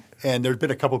them. And there's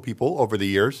been a couple people over the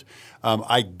years.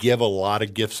 I give a lot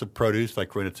of gifts of produce,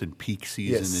 like when it's in peak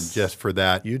season, and just for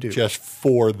that, you do. Just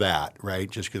for that, right?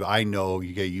 Just because I know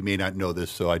you may not know this,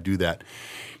 so I do that.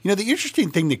 The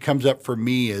interesting thing that comes up for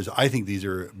me is I think these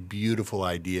are beautiful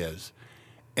ideas.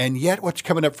 And yet what's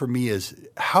coming up for me is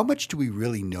how much do we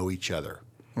really know each other?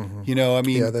 You know, I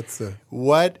mean,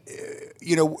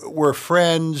 we're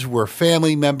friends, we're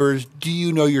family members. Do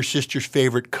you know your sister's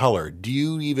favorite color? Do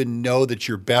you even know that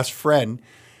your best friend,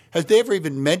 has they ever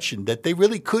even mentioned that they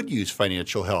really could use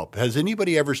financial help? Has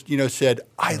anybody ever, said,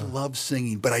 I love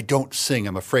singing, but I don't sing.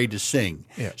 I'm afraid to sing.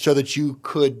 Yeah. So that you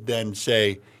could then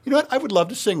say, you know what, I would love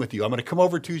to sing with you. I'm going to come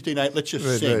over Tuesday night. Let's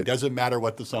just sing. Right. Doesn't matter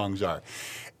what the songs are.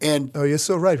 And you're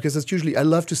so right, because it's usually, I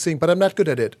love to sing, but I'm not good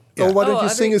at it. Yeah. Oh, why don't you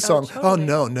sing a song? Totally.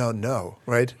 Oh, no,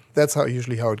 right? That's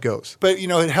usually how it goes. But,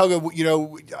 Helga,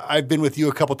 I've been with you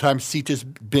a couple times. Sita's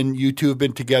been, you two have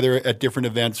been together at different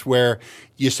events where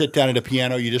you sit down at a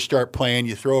piano, you just start playing,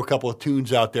 you throw a couple of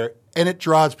tunes out there, and it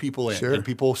draws people in, and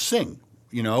people sing,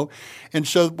 And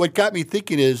so what got me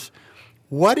thinking is,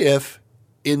 what if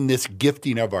in this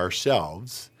gifting of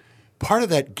ourselves, part of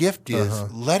that gift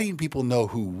is letting people know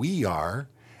who we are,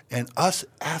 and us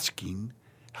asking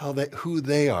who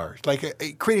they are,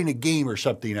 like creating a game or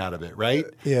something out of it, right?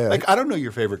 Yeah. Like, I don't know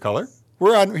your favorite color.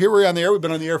 We're on the air. We've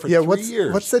been on the air for 3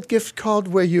 years. What's that gift called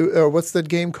where you? What's that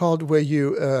game called where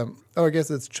you? I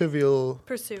guess it's Trivial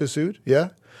Pursuit. Yeah.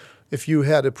 If you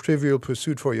had a Trivial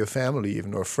Pursuit for your family,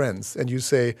 even or friends, and you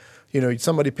say,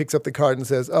 somebody picks up the card and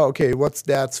says, "Oh, okay, what's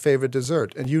Dad's favorite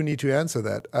dessert?" and you need to answer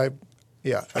that. I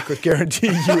could guarantee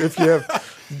you, if you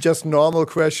have just normal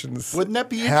questions, wouldn't that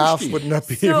be half interesting? would not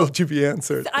be able to be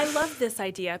answered. I love this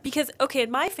idea because, in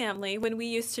my family, when we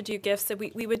used to do gifts,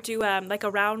 we would do like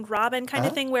a round robin kind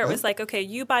of thing where it was like, okay,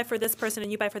 you buy for this person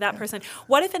and you buy for that person.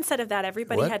 What if instead of that,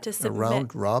 everybody had to submit? A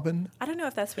round robin? I don't know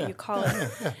if that's what you call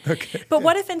it. Okay. But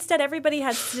what if instead everybody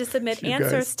had to submit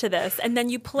answers to this, and then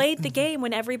you played the game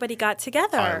when everybody got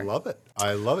together?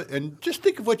 I love it. And just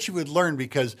think of what you would learn,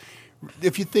 because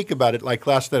if you think about it, like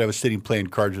last night I was sitting playing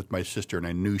cards with my sister, and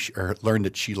I knew learned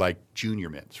that she liked junior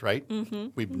mints, right? Mm-hmm.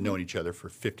 We've known each other for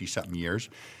 50-something years.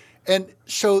 And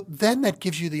so then that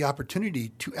gives you the opportunity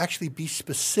to actually be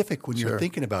specific when you're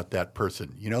thinking about that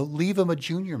person. Leave them a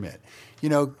junior mint.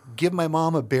 Give my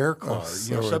mom a bear claw.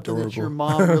 So something adorable. That your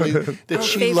mom really that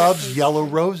she loves yellow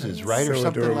roses, right, so or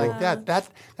something adorable. like that.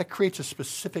 That creates a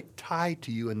specific tie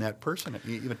to you and that person,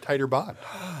 even a tighter bond.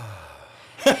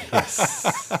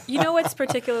 Yes. What's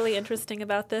particularly interesting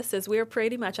about this is we're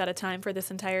pretty much out of time for this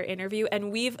entire interview,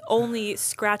 and we've only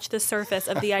scratched the surface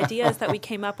of the ideas that we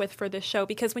came up with for this show.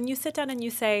 Because when you sit down and you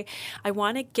say, I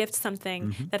want to gift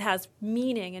something that has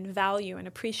meaning and value and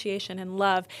appreciation and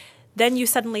love, then you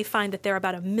suddenly find that there are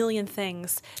about 1 million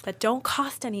things that don't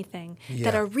cost anything,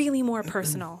 that are really more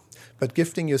personal. But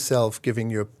gifting yourself,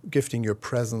 gifting your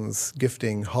presence,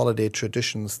 gifting holiday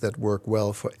traditions that work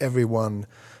well for everyone,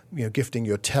 gifting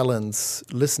your talents,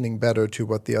 listening better to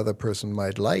what the other person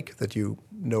might like that you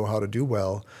know how to do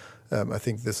well. I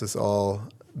think this is all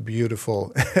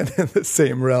beautiful and in the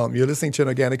same realm. You're listening to An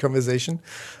Organic Conversation.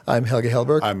 I'm Helge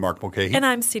Hellberg. I'm Mark Mulcahy. And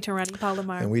I'm Sita Rani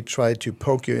Palomar. And we try to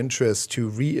poke your interest to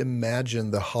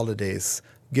reimagine the holidays,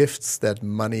 gifts that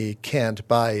money can't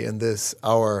buy in this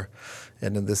hour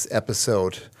and in this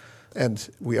episode. And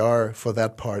we are, for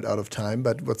that part, out of time.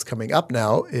 But what's coming up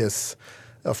now is,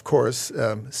 of course,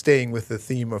 staying with the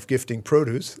theme of gifting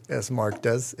produce, as Mark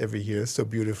does every year so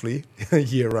beautifully,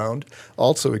 year-round.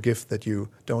 Also a gift that you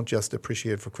don't just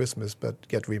appreciate for Christmas, but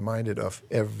get reminded of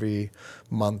every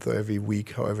month or every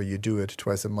week, however you do it,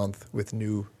 twice a month with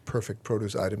new perfect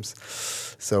produce items.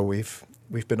 So we've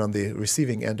been on the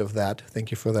receiving end of that.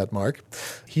 Thank you for that, Mark.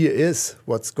 Here is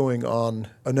what's going on.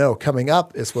 Coming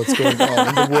up is what's going on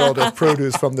in the world of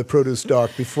produce from the Produce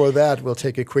Doc. Before that, we'll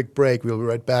take a quick break. We'll be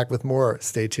right back with more.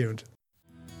 Stay tuned.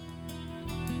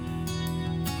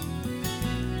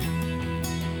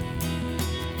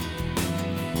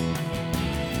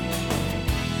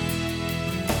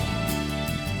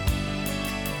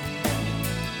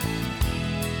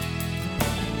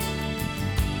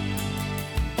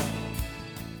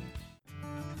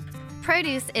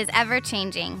 Produce is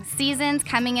ever-changing, seasons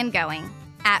coming and going.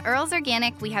 At Earl's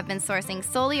Organic, we have been sourcing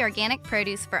solely organic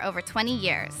produce for over 20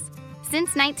 years.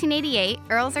 Since 1988,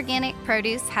 Earl's Organic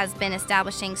Produce has been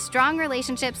establishing strong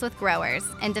relationships with growers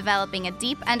and developing a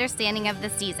deep understanding of the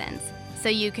seasons, so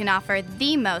you can offer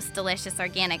the most delicious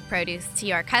organic produce to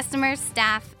your customers,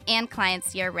 staff, and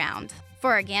clients year-round.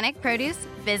 For organic produce,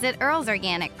 visit Earl's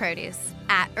Organic Produce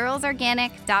at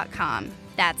earlsorganic.com.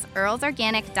 That's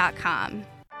earlsorganic.com.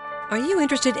 Are you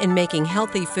interested in making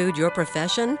healthy food your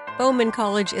profession? Bowman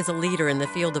College is a leader in the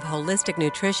field of holistic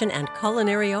nutrition and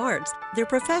culinary arts. Their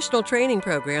professional training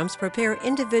programs prepare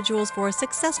individuals for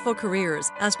successful careers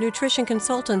as nutrition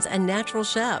consultants and natural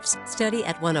chefs. Study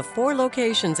at one of 4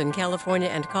 locations in California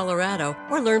and Colorado,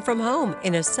 or learn from home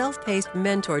in a self-paced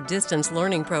mentor distance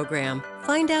learning program.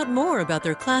 Find out more about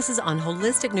their classes on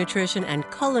holistic nutrition and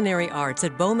culinary arts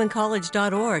at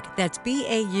bowmancollege.org. That's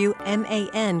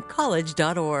BAUMAN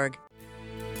college.org.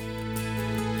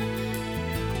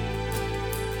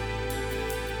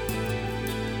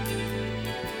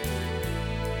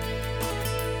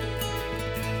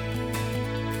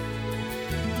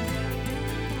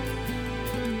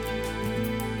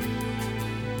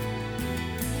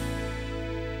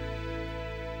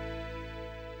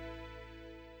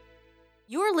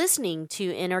 You're listening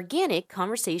to An Organic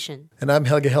Conversation. And I'm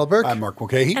Helge Hellberg. I'm Mark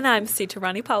Mulcahy. And I'm Sita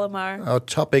Rani Palomar. Our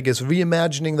topic is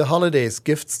reimagining the holidays,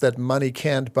 gifts that money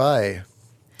can't buy.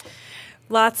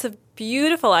 Lots of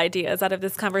beautiful ideas out of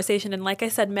this conversation, and like I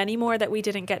said, many more that we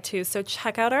didn't get to. So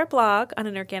check out our blog on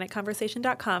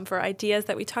anorganicconversation.com for ideas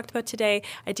that we talked about today,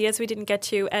 ideas we didn't get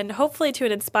to, and hopefully to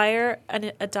inspire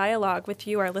a dialogue with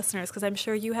you, our listeners, because I'm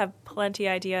sure you have plenty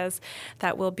of ideas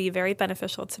that will be very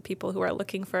beneficial to people who are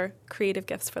looking for creative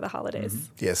gifts for the holidays.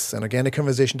 Mm-hmm. Yes,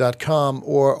 anorganicconversation.com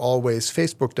or always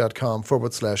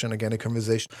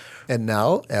facebook.com/anorganicconversation. And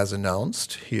now, as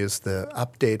announced, here's the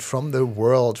update from the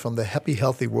world, from the happy,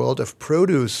 healthy world of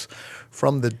produce,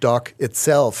 from the doc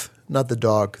itself. Not the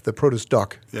dog, the produce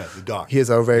doc. Yeah, the doc. Here's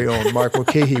our very own Mark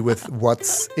Mulcahy with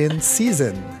What's in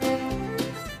Season.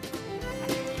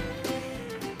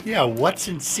 Yeah, what's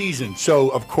in season? So,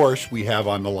 of course, we have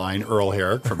on the line Earl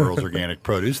Herrick from Earl's Organic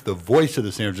Produce, the voice of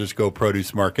the San Francisco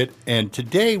produce market. And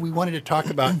today we wanted to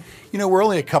talk about, we're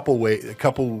only a couple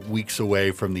weeks away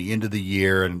from the end of the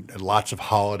year and lots of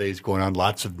holidays going on,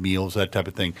 lots of meals, that type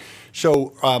of thing.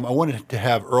 So I wanted to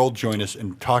have Earl join us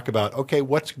and talk about, okay,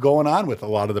 what's going on with a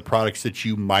lot of the products that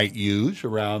you might use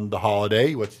around the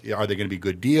holiday? Are they going to be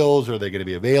good deals? Are they going to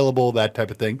be available? That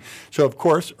type of thing. So, of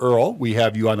course, Earl, we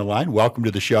have you on the line. Welcome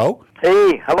to the show.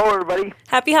 Hey, hello, everybody.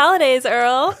 Happy holidays,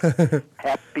 Earl.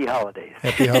 Happy holidays.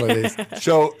 Happy holidays.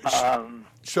 So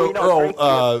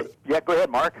Earl. Yeah, go ahead,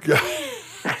 Mark.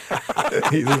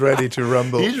 He's ready to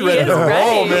rumble. He's ready to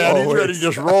roll, man. He's ready to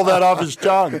just roll that off his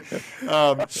tongue.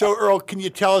 So, Earl, can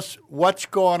you tell us what's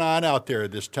going on out there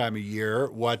this time of year?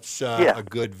 What's a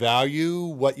good value?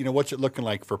 What's it looking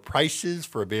like for prices,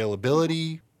 for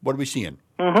availability? What are we seeing?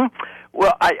 Mm-hmm.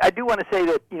 Well, I do want to say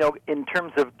that, in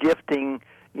terms of gifting,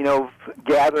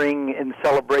 gathering and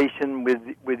celebration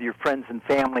with your friends and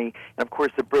family, and of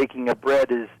course the breaking of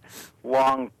bread is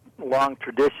long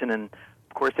tradition, and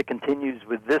of course it continues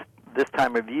with this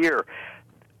time of year.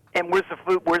 And where's the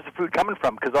food coming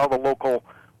from? Because all the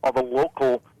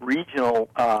local regional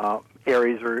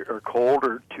areas are cold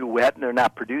or too wet, and they're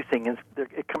not producing. It's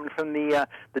coming from the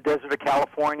desert of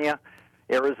California,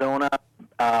 Arizona,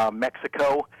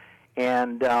 Mexico,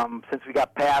 and since we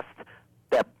got past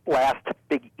that last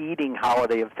big eating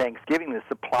holiday of Thanksgiving, the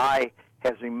supply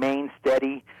has remained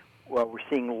steady. Well, we're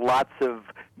seeing lots of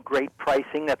great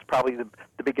pricing. That's probably the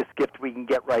biggest gift we can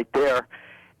get right there.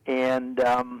 And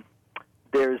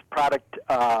there's product,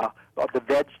 the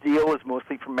veg deal is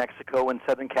mostly from Mexico and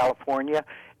Southern California,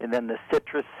 and then the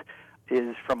citrus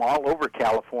is from all over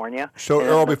California. So,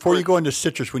 Earl, before you go into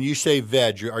citrus, when you say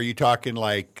veg, are you talking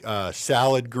like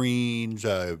salad greens,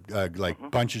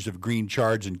 bunches of green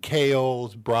chards and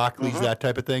kales, broccolis, that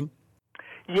type of thing?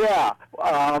 Yeah.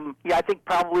 I think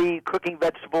probably cooking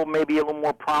vegetable may be a little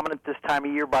more prominent this time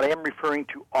of year, but I am referring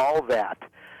to all that.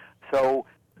 So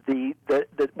when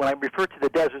I refer to the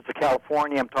deserts of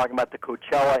California, I'm talking about the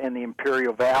Coachella and the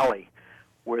Imperial Valley,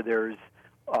 where there's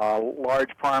large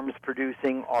farms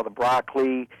producing all the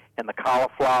broccoli and the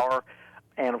cauliflower,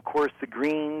 and of course the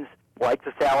greens, like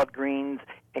the salad greens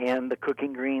and the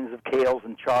cooking greens of kales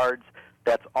and chards.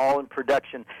 That's all in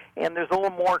production. And there's a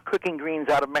little more cooking greens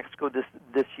out of Mexico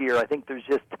this year. I think there's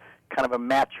just kind of a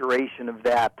maturation of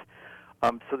that.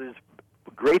 So there's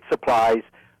great supplies,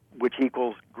 which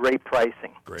equals great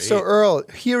pricing. Great. So, Earl,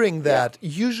 hearing that,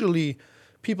 usually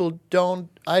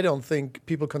I don't think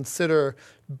people consider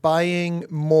buying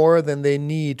more than they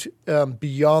need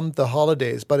beyond the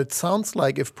holidays. But it sounds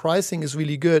like if pricing is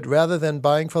really good, rather than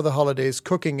buying for the holidays,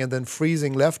 cooking, and then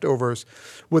freezing leftovers,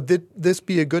 would this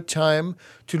be a good time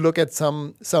to look at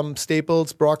some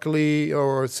staples, broccoli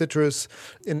or citrus,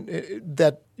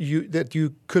 that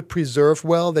you could preserve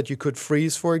well, that you could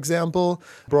freeze, for example?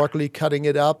 Broccoli, cutting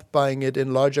it up, buying it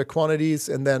in larger quantities,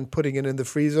 and then putting it in the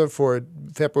freezer for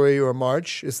February or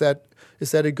March. Is that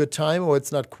a good time, or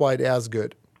it's not quite as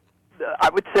good?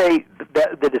 would say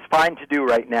that is fine to do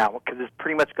right now because it's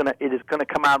pretty much it is gonna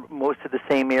come out most of the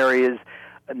same areas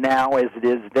now as it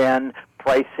is then.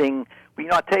 Pricing,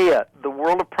 but I'll tell you, the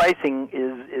world of pricing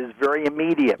is very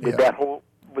immediate with the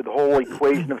whole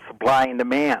equation of supply and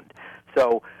demand.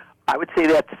 So I would say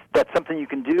that's something you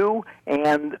can do,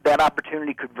 and that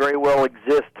opportunity could very well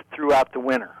exist throughout the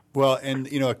winter. Well, and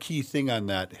a key thing on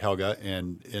that, Helga,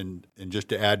 and just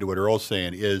to add to what Earl's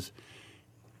saying is,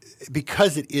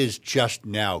 because it is just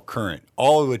now current,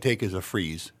 all it would take is a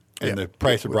freeze, and the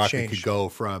price of broccoli could go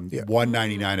from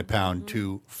 $1.99 a pound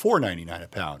to $4.99 a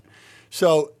pound.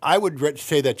 So I would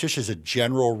say that just as a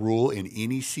general rule in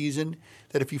any season,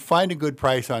 that if you find a good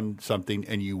price on something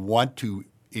and you want to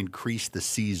increase the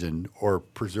season or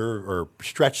preserve or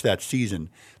stretch that season,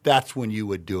 that's when you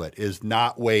would do it, is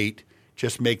not wait.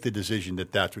 Just make the decision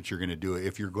that that's what you're going to do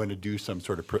if you're going to do some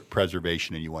sort of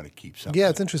preservation and you want to keep something. Yeah,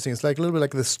 it's interesting. It's like a little bit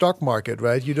like the stock market,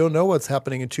 right? You don't know what's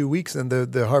happening in 2 weeks, and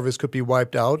the harvest could be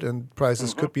wiped out and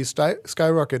prices could be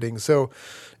skyrocketing. So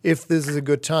if this is a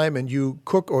good time and you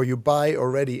cook or you buy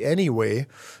already anyway,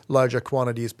 larger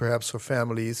quantities perhaps for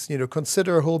families,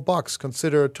 consider a whole box.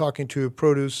 Consider talking to a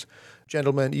produce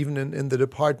gentleman, even in the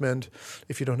department,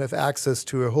 if you don't have access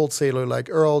to a wholesaler like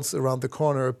Earl's around the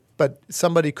corner. But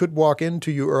somebody could walk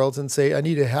into you, Earl's, and say, I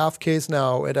need a half case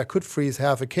now, and I could freeze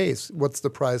half a case. What's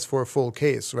the price for a full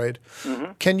case, right?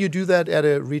 Mm-hmm. Can you do that at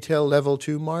a retail level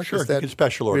too, Mark? Sure, Is that you can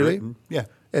special order really? it. Yeah.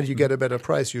 And you get a better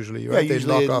price usually, right? Yeah, they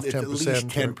knock off 10%. At least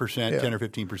 10%, 10 or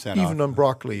 15% off. Even on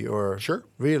broccoli or... Sure.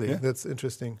 Really? Yeah. That's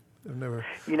interesting. I've never...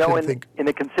 in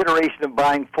the consideration of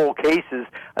buying full cases,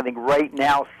 I think right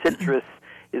now citrus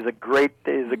is a great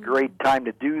time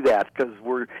to do that because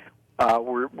we're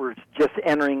just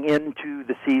entering into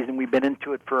the season. We've been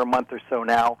into it for a month or so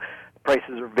now.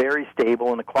 Prices are very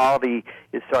stable, and the quality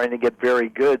is starting to get very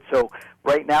good. So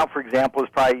right now, for example, is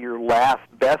probably your last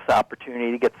best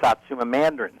opportunity to get Satsuma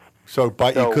mandarins. So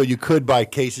you could buy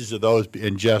cases of those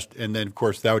and then of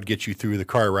course that would get you through the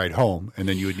car ride home, and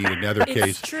then you would need another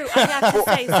case. It's true. I have to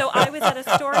say. So I was at a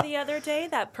store the other day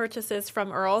that purchases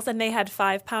from Earl's, and they had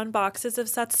 5-pound boxes of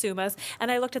Satsumas,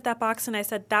 and I looked at that box and I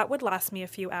said that would last me a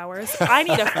few hours. I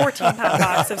need a 14-pound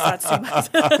box of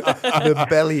Satsumas. The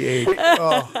belly ache.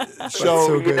 Oh,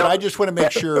 so good. I just want to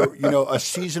make sure a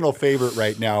seasonal favorite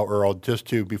right now, Earl.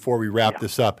 Before we wrap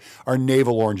this up, are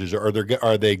navel oranges. Are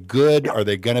they good? Are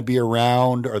they going to be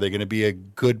around? Are they going to be a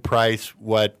good price?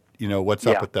 What's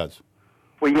up with those?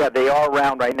 Well, yeah, they are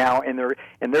around right now, and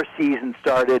their season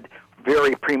started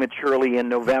very prematurely in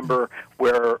November,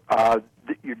 where the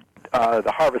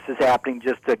harvest is happening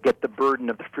just to get the burden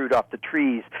of the fruit off the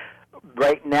trees.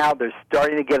 Right now, they're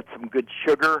starting to get some good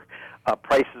sugar.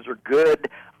 Prices are good.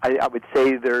 I would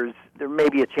say there may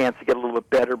be a chance to get a little bit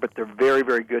better, but they're very,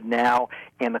 very good now,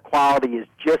 and the quality is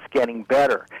just getting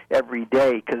better every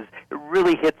day because it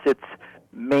really hits its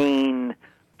main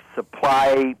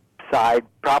supply side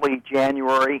probably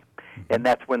January, and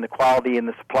that's when the quality and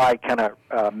the supply kind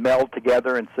of meld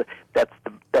together, and so that's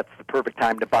the perfect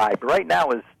time to buy. But right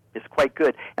now is quite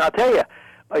good, and I'll tell you,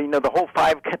 the whole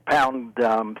 5-pound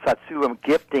Satsuma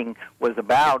gifting was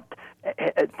about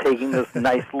taking this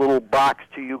nice little box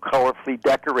to you, colorfully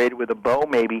decorated with a bow,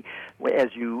 maybe as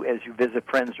you visit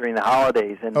friends during the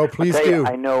holidays. And please do.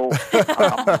 I know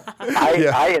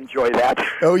I enjoy that.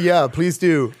 Oh yeah, please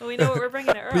do. Well, we know what we're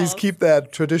bringing to Earl's. Please keep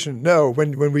that tradition. No,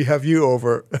 when we have you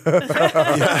over.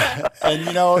 Yeah.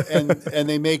 And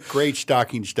they make great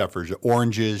stocking stuffers: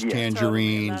 oranges,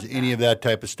 tangerines, any of that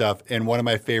type of stuff. And one of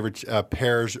my favorites,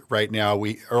 pears. Right now,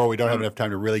 we don't have enough time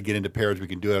to really get into pears. We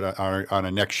can do it on a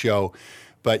next show.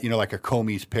 But, like a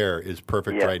Comey's pear is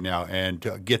perfect right now. And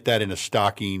to get that in a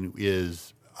stocking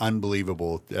is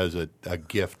unbelievable as a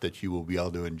gift that you will be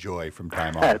able to enjoy from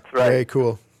time on. That's right. Very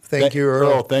cool. Thank you,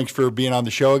 Earl. Thanks for being on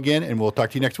the show again, and we'll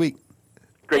talk to you next week.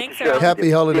 Great Thanks, to show. Happy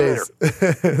holidays.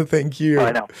 Thank you.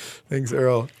 I know. Thanks,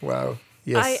 Earl. Wow.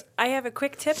 Yes. I have a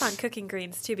quick tip on cooking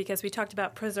greens, too, because we talked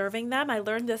about preserving them. I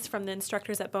learned this from the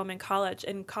instructors at Bowman College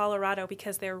in Colorado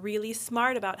because they're really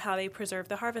smart about how they preserve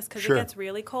the harvest because it gets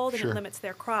really cold and it limits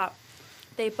their crop.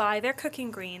 They buy their cooking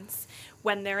greens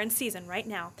when they're in season right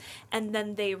now, and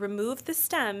then they remove the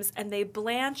stems and they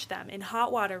blanch them in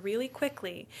hot water really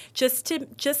quickly just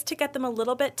to get them a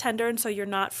little bit tender and so you're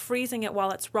not freezing it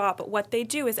while it's raw. But what they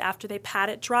do is after they pat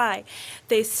it dry,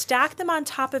 they stack them on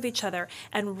top of each other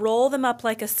and roll them up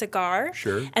like a cigar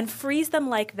and freeze them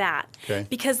like that. Okay.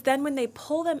 Because then when they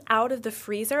pull them out of the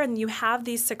freezer and you have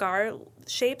these cigar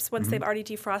shapes, once they've already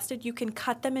defrosted, you can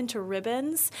cut them into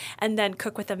ribbons and then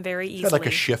cook with them very easily. Is that like a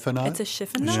chiffonade? It's a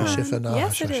chiffonade. Yeah. Chiffonade.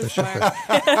 Yes, it is, Mark.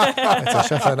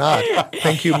 It's a chiffonade.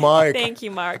 Thank you, Mark. Thank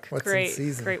you, Mark. What's Great. in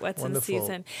season? Great what's Wonderful. in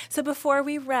season. So before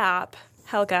we wrap,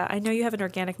 Helga, I know you have an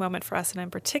organic moment for us, and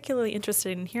I'm particularly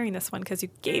interested in hearing this one because you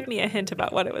gave me a hint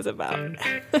about what it was about.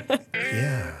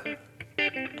 Yeah.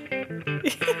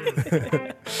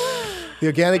 The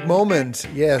organic moment.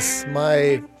 Yes,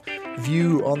 my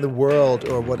view on the world,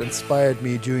 or what inspired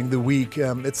me during the week.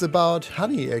 It's about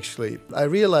honey, actually. I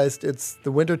realized it's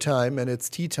the winter time and it's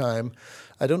tea time.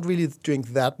 I don't really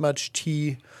drink that much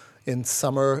tea in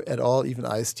summer at all. Even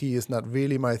iced tea is not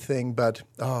really my thing, but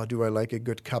do I like a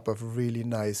good cup of really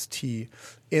nice tea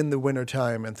in the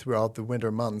wintertime and throughout the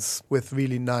winter months with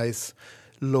really nice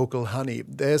local honey.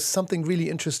 There's something really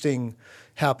interesting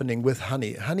happening with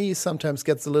honey. Honey sometimes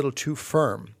gets a little too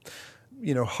firm.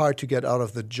 Hard to get out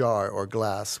of the jar or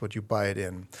glass, what you buy it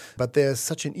in. But there's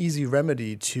such an easy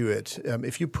remedy to it.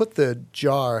 If you put the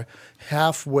jar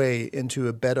halfway into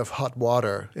a bed of hot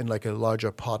water in like a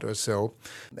larger pot or so,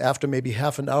 after maybe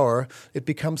half an hour, it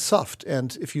becomes soft.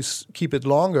 And if you keep it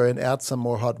longer and add some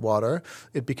more hot water,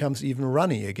 it becomes even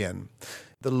runny again.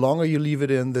 The longer you leave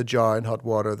it in the jar in hot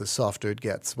water, the softer it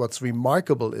gets. What's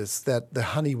remarkable is that the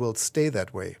honey will stay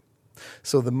that way.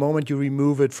 So the moment you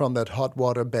remove it from that hot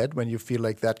water bed, when you feel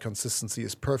like that consistency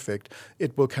is perfect,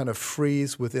 it will kind of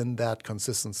freeze within that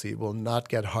consistency. It will not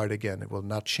get hard again. It will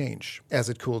not change as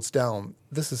it cools down.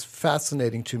 This is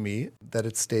fascinating to me, that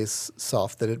it stays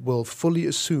soft, that it will fully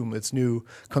assume its new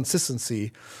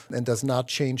consistency and does not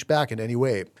change back in any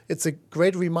way. It's a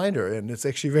great reminder, and it's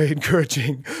actually very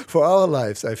encouraging for our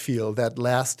lives, I feel, that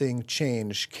lasting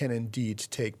change can indeed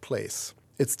take place.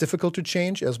 It's difficult to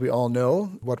change, as we all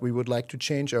know. What we would like to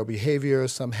change, our behavior,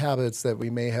 some habits that we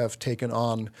may have taken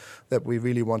on that we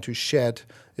really want to shed.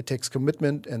 It takes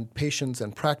commitment and patience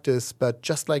and practice, but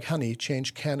just like honey,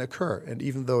 change can occur. And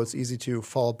even though it's easy to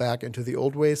fall back into the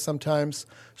old ways sometimes,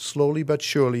 slowly but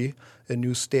surely, a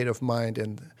new state of mind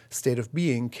and state of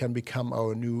being can become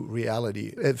our new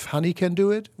reality. If honey can do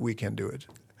it, we can do it.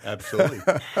 Absolutely.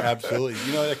 Absolutely.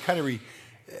 That kind of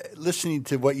listening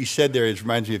to what you said there, it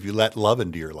reminds me of you let love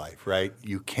into your life, right?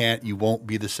 You won't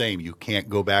be the same. You can't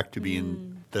go back to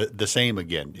being the same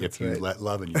again if you let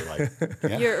love in your life.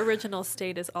 Yeah? Your original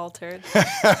state is altered.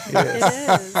 Yes. It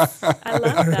is. I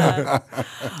love that.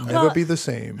 Never be the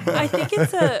same. I think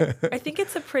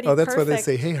it's a pretty. Oh, that's perfect... why they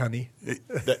say, "Hey, honey,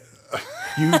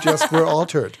 you just were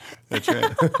altered." That's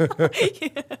right.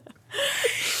 Yeah.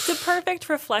 It's a perfect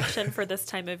reflection for this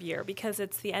time of year because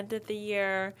it's the end of the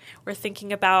year. We're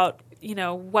thinking about,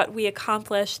 what we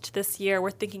accomplished this year.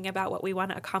 We're thinking about what we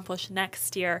want to accomplish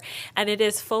next year. And it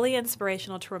is fully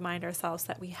inspirational to remind ourselves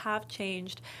that we have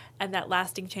changed and that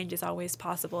lasting change is always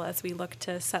possible as we look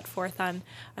to set forth on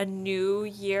a new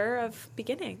year of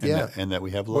beginning. And that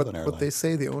we have love in our life. What they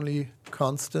say, the only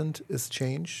constant is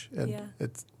change. And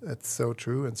it's so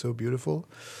true and so beautiful.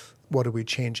 What do we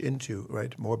change into,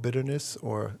 right? More bitterness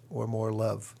or more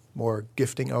love? More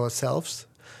gifting ourselves?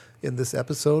 In this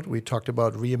episode, we talked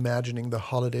about reimagining the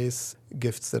holidays,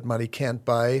 gifts that money can't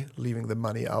buy, leaving the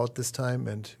money out this time,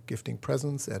 and gifting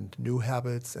presents and new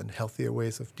habits and healthier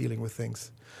ways of dealing with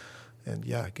things. And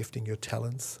gifting your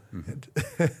talents. Mm-hmm.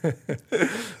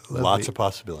 And lots of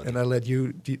possibilities. And I let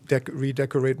you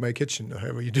redecorate my kitchen,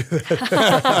 however you do that.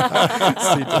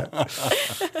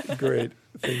 Great.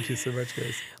 Thank you so much,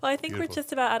 guys. Well, I think we're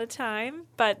just about out of time,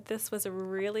 but this was a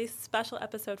really special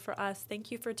episode for us. Thank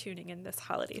you for tuning in this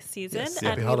holiday season. Yes,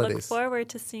 and we holidays. Look forward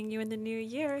to seeing you in the new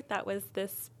year. That was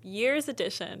this year's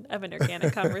edition of An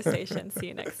Organic Conversation. See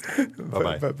you next time.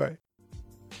 Bye-bye. Bye-bye.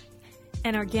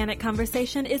 An Organic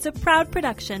Conversation is a proud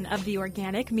production of the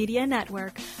Organic Media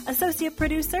Network. Associate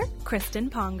producer, Kristen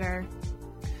Ponger.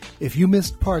 If you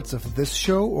missed parts of this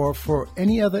show or for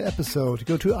any other episode,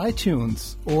 go to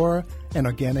iTunes or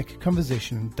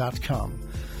anorganicconversation.com.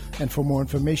 And for more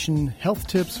information, health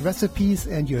tips, recipes,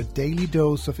 and your daily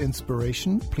dose of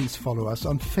inspiration, please follow us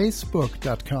on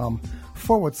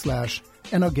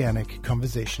facebook.com/An Organic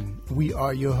Conversation. We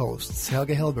are your hosts, Helge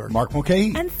Hellberg, Mark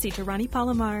Mulcahy, and Sita Rani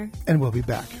Palomar. And we'll be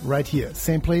back right here,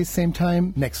 same place, same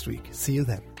time, next week. See you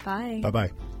then. Bye.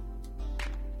 Bye-bye.